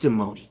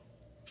testimony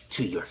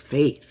to your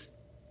faith.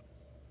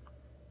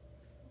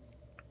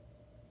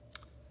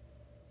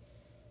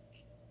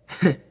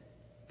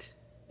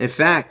 In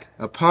fact,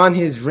 upon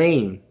his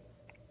reign,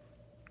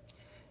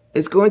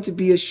 it's going to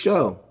be a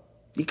show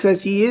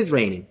because he is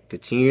reigning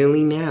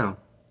continually now.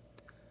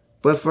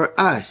 But for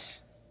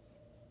us,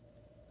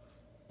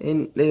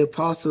 and the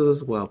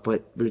apostles as well,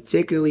 but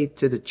particularly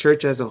to the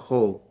church as a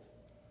whole,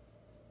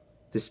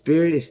 the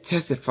Spirit is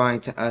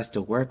testifying to us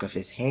the work of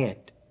his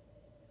hand.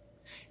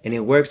 And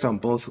it works on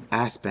both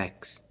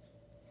aspects.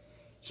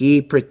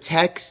 He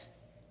protects,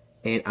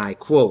 and I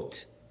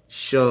quote,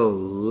 show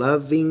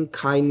loving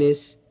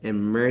kindness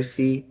and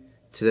mercy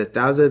to the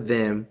thousands of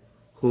them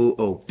who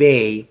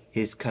obey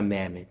his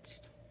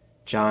commandments.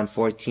 John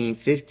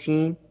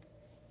 14:15,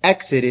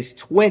 Exodus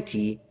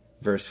 20,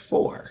 verse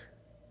 4.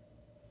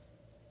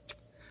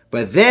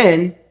 But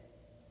then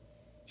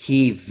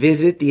he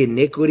visit the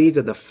iniquities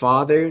of the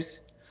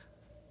fathers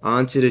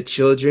onto the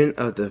children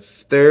of the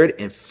third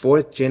and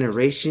fourth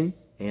generation,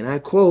 and I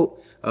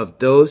quote, of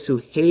those who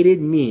hated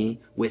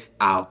me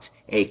without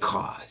a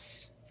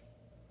cause.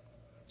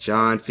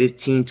 John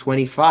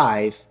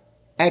 15:25,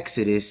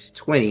 Exodus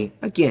 20,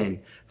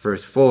 again,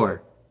 verse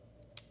 4.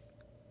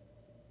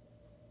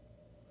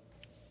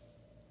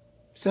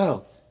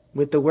 So,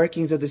 with the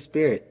workings of the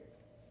Spirit,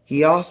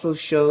 he also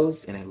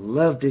shows, and I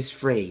love this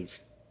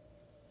phrase,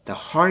 the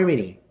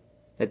harmony,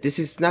 that this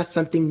is not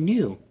something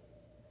new.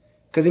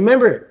 Because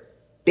remember,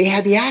 they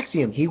had the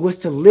axiom, he was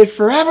to live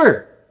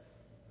forever.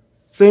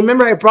 So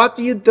remember, I brought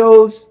to you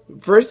those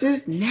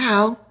verses.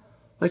 Now,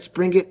 let's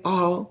bring it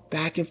all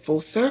back in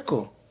full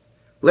circle.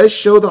 Let's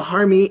show the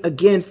harmony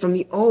again from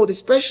the old,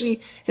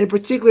 especially in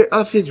particular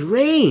of his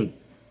reign.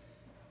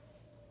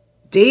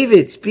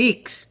 David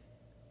speaks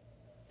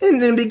in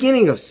the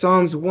beginning of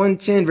Psalms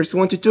 110, verse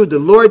 1-2. The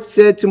Lord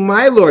said to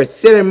my Lord,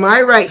 sit at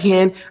my right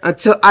hand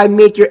until I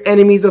make your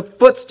enemies a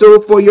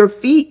footstool for your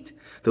feet.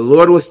 The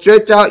Lord will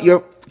stretch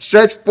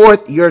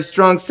forth your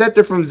strong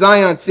scepter from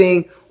Zion,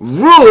 saying,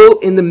 rule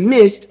in the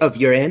midst of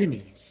your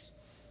enemies.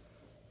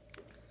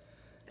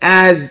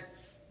 As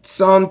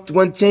Psalm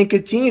 110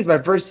 continues by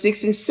verse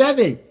 6 and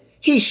 7.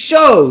 He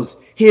shows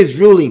his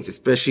rulings,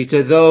 especially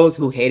to those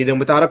who hated him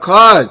without a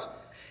cause.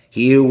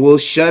 He will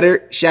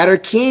shatter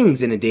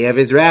kings in the day of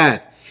his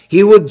wrath.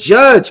 He will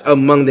judge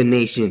among the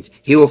nations.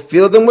 He will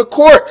fill them with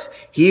corpse.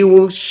 He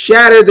will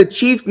shatter the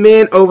chief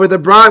men over the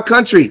broad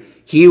country.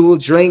 He will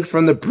drink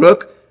from the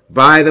brook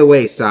by the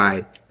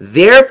wayside.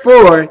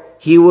 Therefore,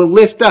 he will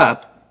lift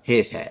up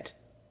his head.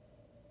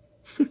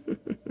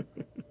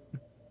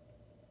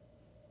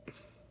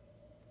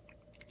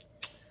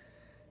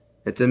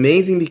 It's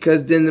amazing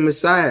because then the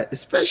Messiah,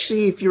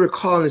 especially if you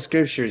recall in the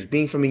scriptures,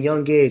 being from a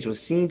young age, was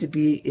seen to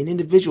be an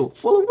individual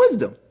full of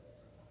wisdom.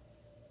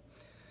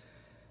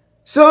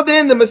 So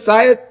then the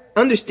Messiah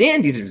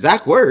understand these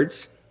exact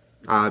words,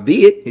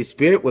 albeit his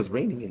spirit was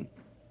reigning in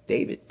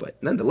David,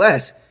 but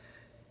nonetheless,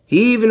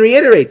 he even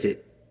reiterates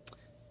it.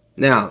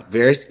 Now,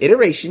 various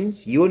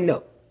iterations you will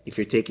note. If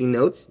you're taking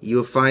notes, you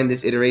will find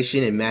this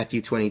iteration in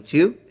Matthew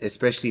 22,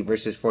 especially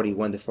verses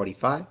 41 to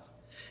 45,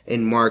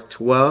 in Mark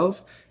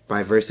 12,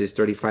 by verses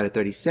 35 to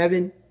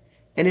 37,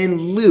 and in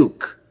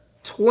Luke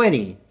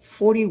 20,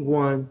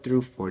 41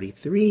 through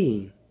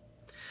 43.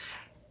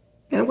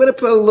 And I'm going to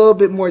put a little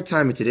bit more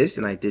time into this,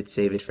 and I did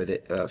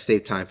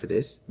save time for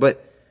this,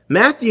 but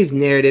Matthew's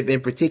narrative in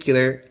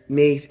particular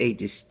makes a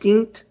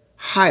distinct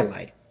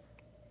highlight.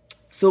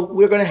 So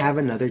we're going to have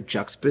another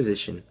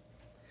juxtaposition.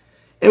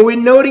 And we're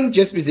noting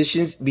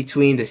juxtapositions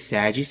between the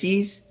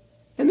Sadducees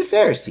and the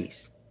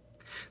Pharisees.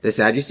 The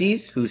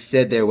Sadducees, who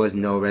said there was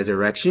no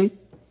resurrection,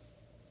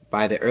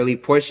 by the early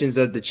portions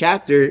of the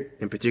chapter,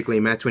 and particularly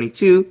Matthew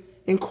 22,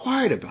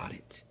 inquired about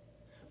it.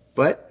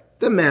 But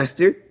the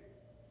Master,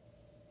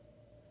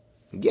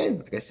 again,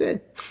 like I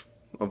said,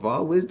 of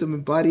all wisdom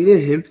embodied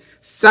in him,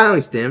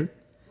 silenced them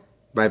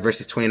by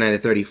verses 29 to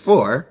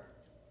 34,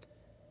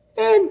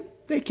 and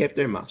they kept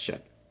their mouth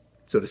shut,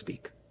 so to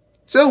speak.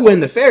 So when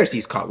the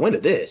Pharisees caught wind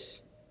of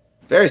this,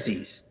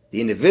 Pharisees,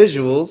 the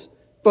individuals,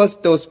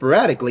 but though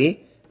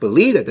sporadically,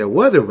 believed that there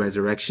was a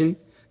resurrection,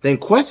 then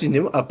questioned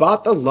him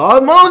about the law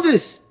of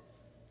Moses.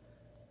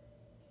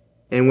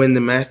 And when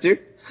the Master,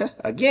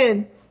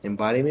 again,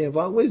 embodiment of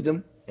all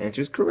wisdom,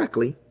 answers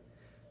correctly,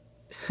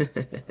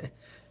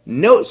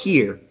 note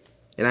here,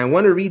 and I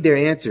want to read their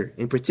answer,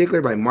 in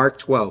particular by Mark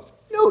 12.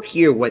 Note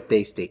here what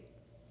they state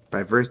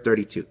by verse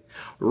 32.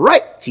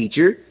 Right,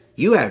 teacher,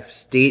 you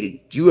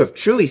have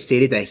truly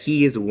stated that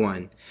he is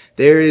one.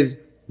 There is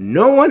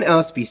no one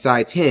else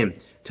besides him.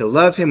 To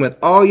love him with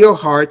all your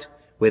heart,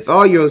 with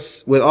all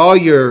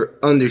your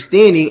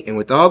understanding, and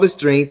with all the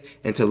strength,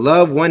 and to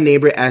love one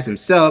neighbor as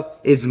himself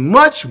is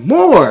much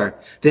more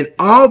than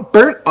all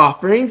burnt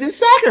offerings and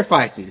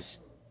sacrifices.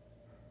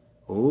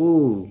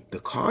 Oh, the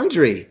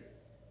Condre.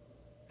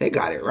 They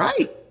got it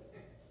right.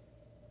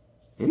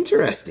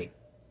 Interesting.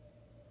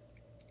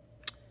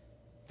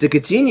 To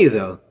continue,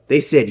 though, they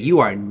said, you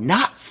are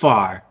not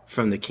far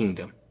from the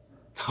kingdom.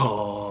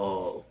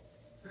 Oh.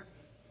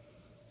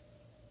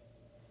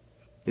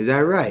 Is that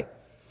right?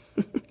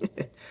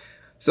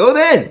 So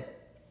then,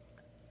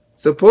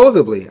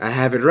 supposedly, I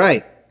have it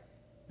right.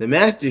 The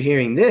Master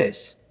hearing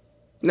this,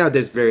 now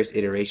there's various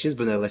iterations,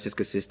 but nonetheless it's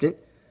consistent.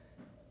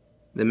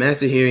 The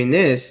Master hearing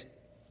this,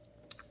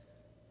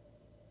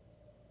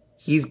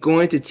 he's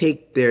going to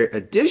take their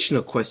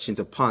additional questions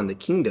upon the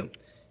kingdom.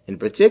 In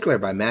particular,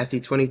 by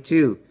Matthew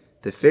 22,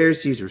 the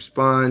Pharisees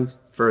respond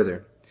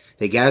further.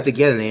 They gather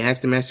together and they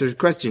ask the Master a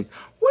question.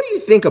 What do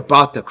you think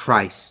about the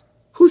Christ?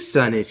 Whose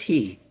son is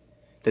he?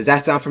 Does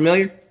that sound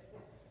familiar?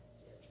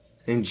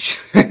 In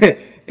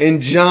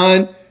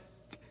John,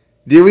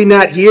 did we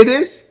not hear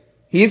this?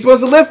 He's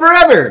supposed to live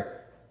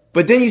forever.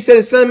 But then you said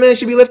the Son of Man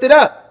should be lifted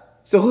up.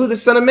 So who's the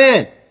Son of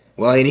Man?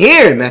 Well, in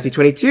here, in Matthew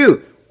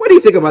 22, what do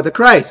you think about the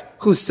Christ?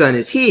 Whose son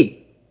is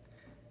he?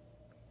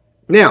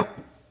 Now,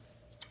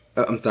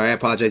 I'm sorry, I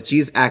apologize.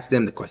 Jesus asked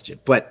them the question.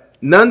 But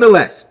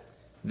nonetheless,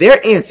 their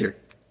answer,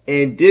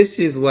 and this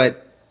is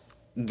what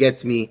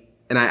gets me,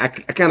 and I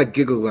kind of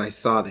giggled when I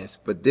saw this,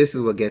 but this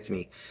is what gets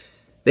me.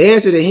 They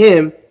answer to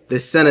him, the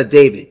son of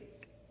David.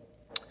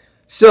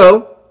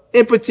 So,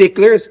 in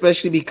particular,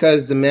 especially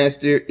because the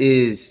Master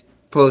is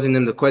posing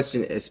them the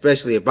question,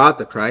 especially about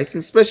the Christ,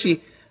 and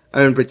especially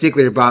in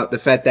particular about the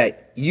fact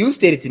that you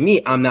stated to me,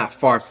 I'm not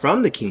far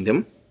from the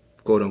kingdom,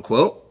 quote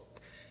unquote.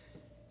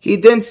 He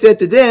then said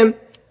to them,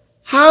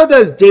 how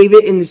does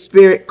David in the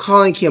spirit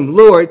calling him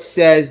Lord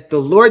says, the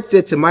Lord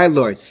said to my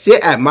Lord,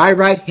 sit at my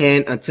right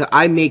hand until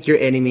I make your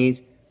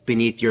enemies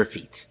beneath your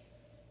feet.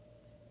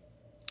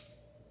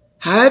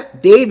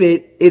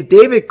 If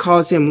David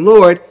calls him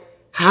Lord,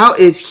 how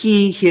is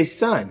he his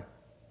son?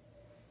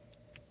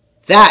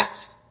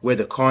 That's where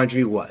the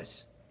quandary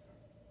was.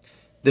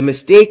 The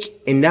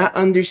mistake in not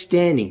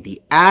understanding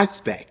the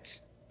aspect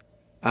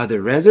of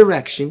the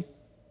resurrection,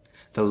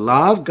 the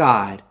law of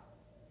God,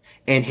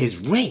 and his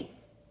reign.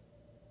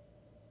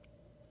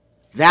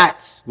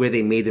 That's where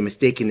they made the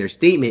mistake in their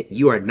statement,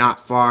 you are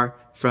not far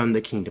from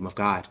the kingdom of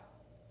God.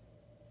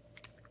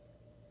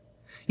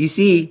 You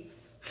see,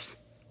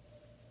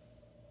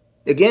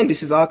 again,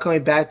 this is all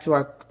coming back to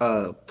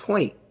our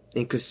point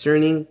in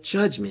concerning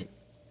judgment.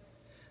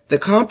 The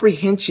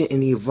comprehension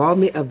and the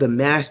involvement of the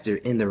Master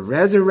in the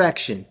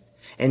resurrection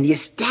and the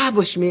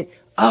establishment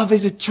of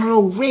his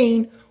eternal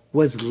reign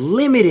was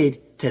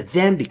limited to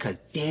them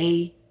because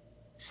they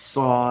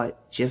saw it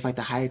just like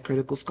the higher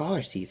critical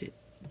scholar sees it,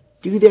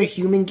 through their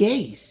human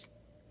gaze.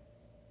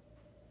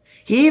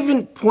 He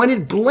even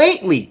pointed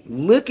blatantly,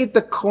 look at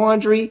the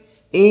quandary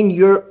in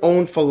your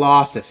own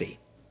philosophy.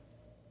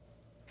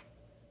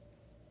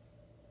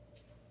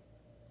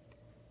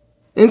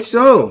 And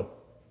so,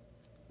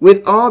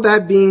 with all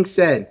that being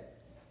said,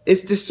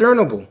 it's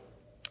discernible.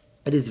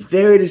 It is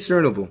very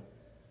discernible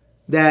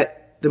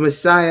that the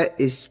Messiah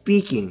is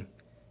speaking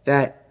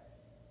that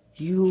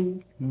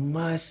you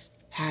must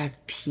have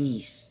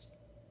peace.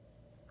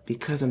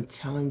 Because I'm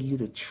telling you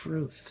the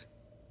truth.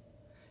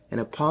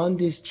 And upon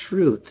this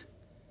truth,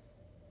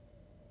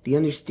 the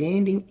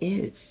understanding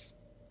is,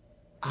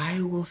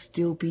 I will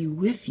still be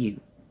with you,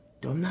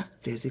 though I'm not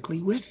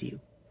physically with you.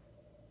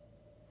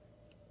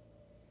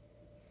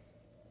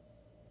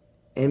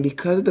 And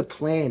because of the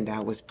plan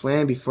that was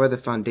planned before the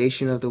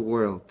foundation of the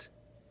world,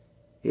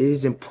 it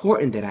is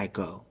important that I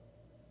go,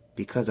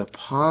 because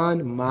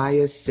upon my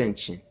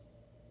ascension,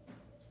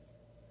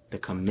 the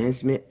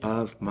commencement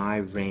of my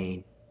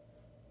reign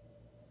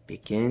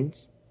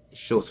begins, it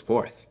shows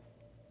forth.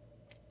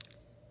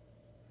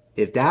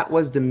 If that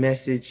was the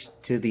message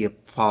to the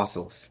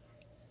apostles,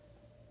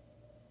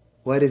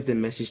 what is the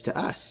message to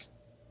us?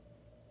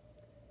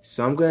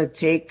 So I'm going to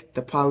take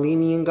the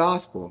Paulinian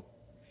gospel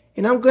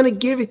and I'm going to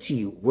give it to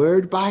you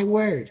word by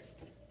word.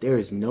 There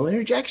is no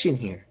interjection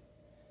here.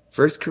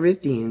 1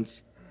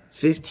 Corinthians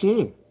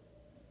 15,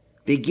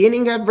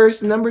 beginning at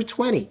verse number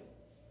 20.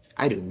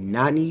 I do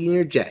not need to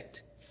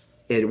interject.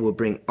 It will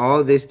bring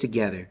all this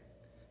together.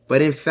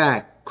 But in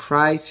fact,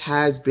 Christ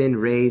has been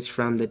raised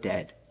from the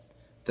dead,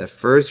 the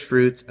first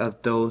fruits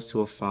of those who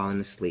have fallen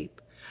asleep.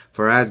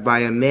 For as by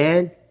a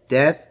man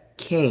death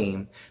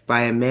came,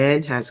 by a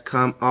man has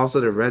come also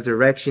the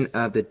resurrection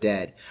of the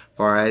dead.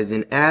 For as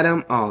in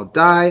Adam all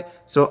die,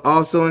 so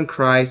also in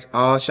Christ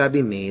all shall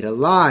be made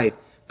alive,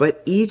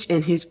 but each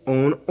in his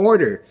own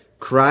order.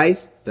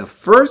 Christ the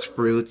first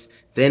fruits,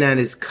 then at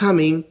his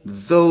coming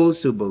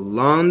those who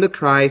belong to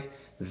Christ.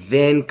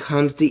 Then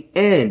comes the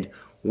end,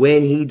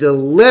 when he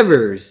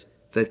delivers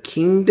the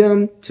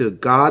kingdom to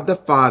God the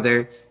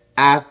Father,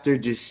 after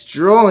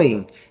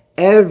destroying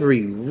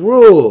every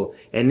rule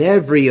and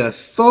every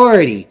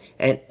authority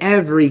and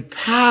every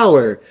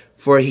power.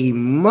 For he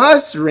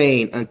must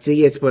reign until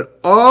he has put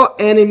all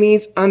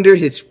enemies under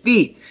his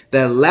feet.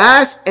 The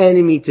last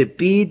enemy to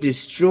be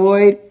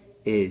destroyed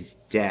is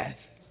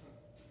death.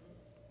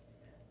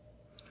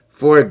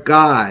 For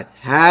God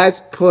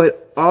has put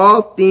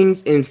all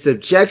things in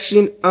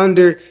subjection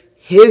under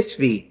his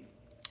feet.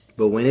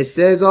 But when it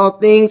says all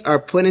things are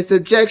put in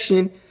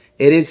subjection,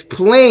 it is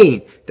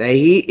plain that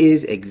he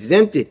is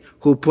exempted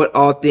who put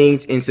all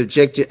things in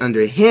subjection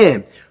under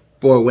him.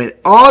 For when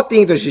all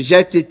things are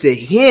subjected to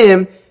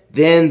him,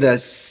 then the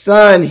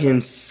Son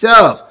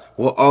himself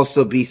will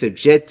also be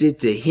subjected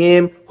to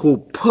him who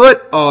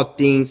put all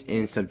things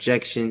in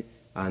subjection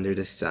under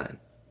the Son,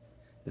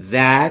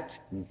 that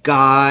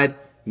God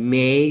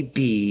may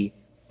be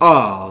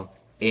all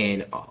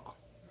in all.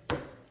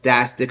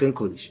 That's the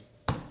conclusion.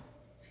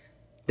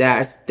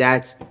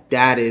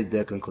 That is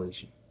the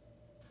conclusion.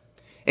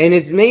 And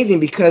it's amazing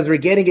because we're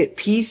getting it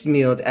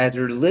piecemealed as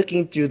we're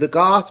looking through the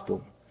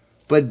gospel.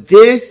 But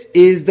this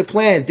is the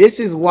plan. This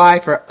is why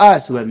for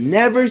us who have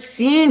never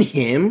seen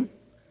him,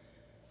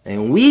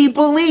 and we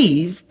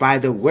believe by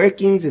the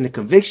workings and the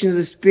convictions of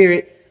the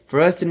Spirit,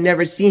 for us to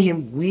never see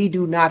him, we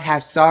do not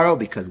have sorrow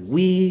because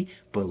we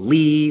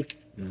believe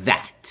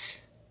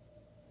that.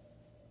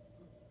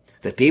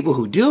 The people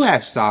who do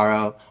have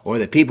sorrow, or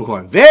the people who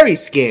are very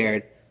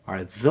scared,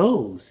 are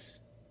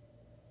those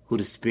who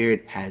the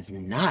Spirit has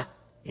not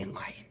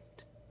enlightened.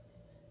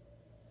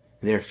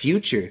 Their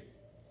future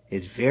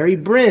is very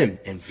grim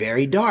and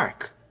very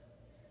dark.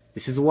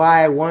 This is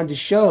why I wanted to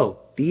show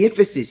the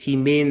emphasis he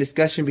made in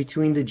discussion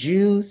between the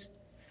Jews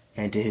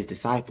and to his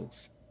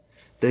disciples.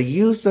 The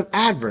use of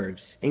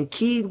adverbs and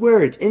keyed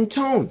words and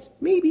tones,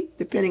 maybe,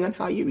 depending on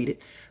how you read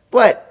it.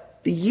 But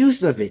the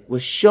use of it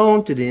was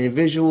shown to the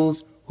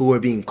individuals who were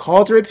being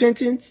called to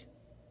repentance,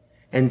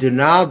 and to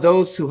now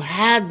those who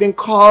have been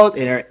called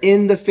and are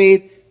in the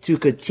faith to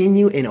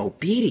continue in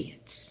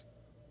obedience.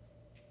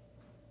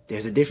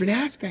 There's a different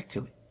aspect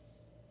to it.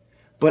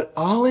 But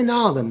all in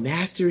all, the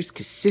Master is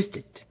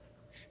consistent,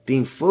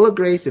 being full of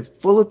grace and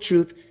full of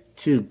truth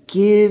to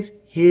give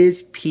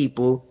his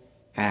people,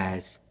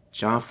 as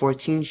John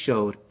 14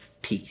 showed,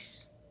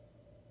 peace.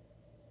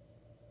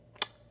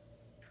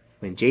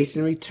 When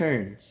Jason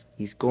returns,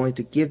 he's going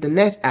to give the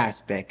next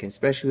aspect,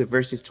 especially with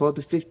verses 12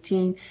 to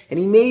 15. And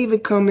he may even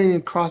come in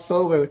and cross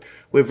over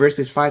with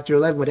verses 5 through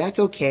 11, but that's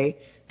okay.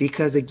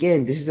 Because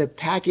again, this is a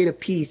packet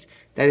of peace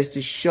that is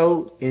to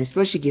show and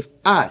especially give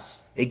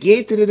us. It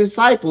gave to the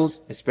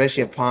disciples,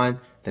 especially upon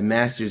the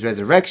Master's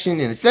resurrection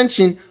and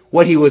ascension,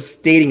 what he was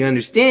stating and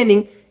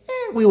understanding.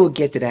 And we will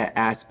get to that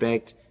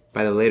aspect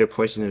by the later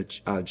portion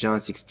of John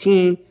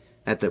 16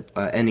 at the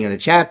ending of the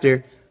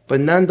chapter. But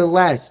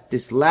nonetheless,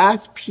 this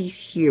last piece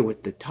here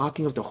with the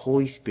talking of the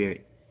Holy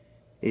Spirit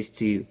is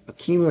to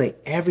accumulate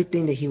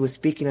everything that he was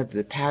speaking of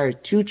the prior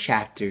 2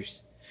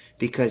 chapters,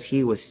 because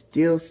he was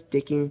still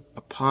sticking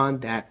upon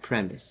that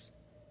premise.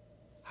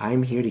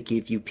 I'm here to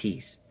give you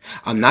peace.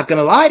 I'm not going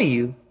to lie to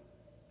you.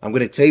 I'm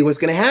going to tell you what's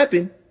going to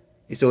happen.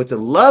 And so it's a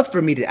love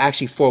for me to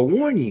actually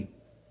forewarn you.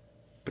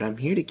 But I'm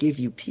here to give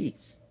you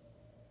peace.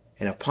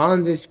 And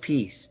upon this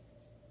peace,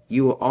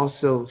 you will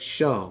also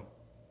show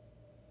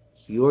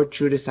your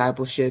true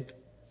discipleship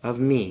of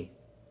me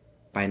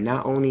by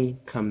not only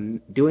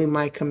doing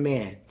my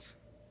commands,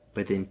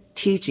 but then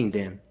teaching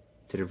them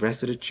to the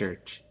rest of the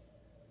church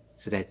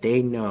so that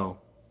they know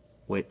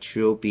what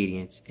true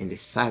obedience and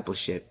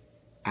discipleship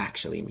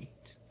actually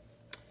means.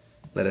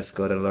 Let us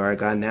go to the Lord our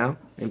God now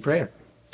in prayer.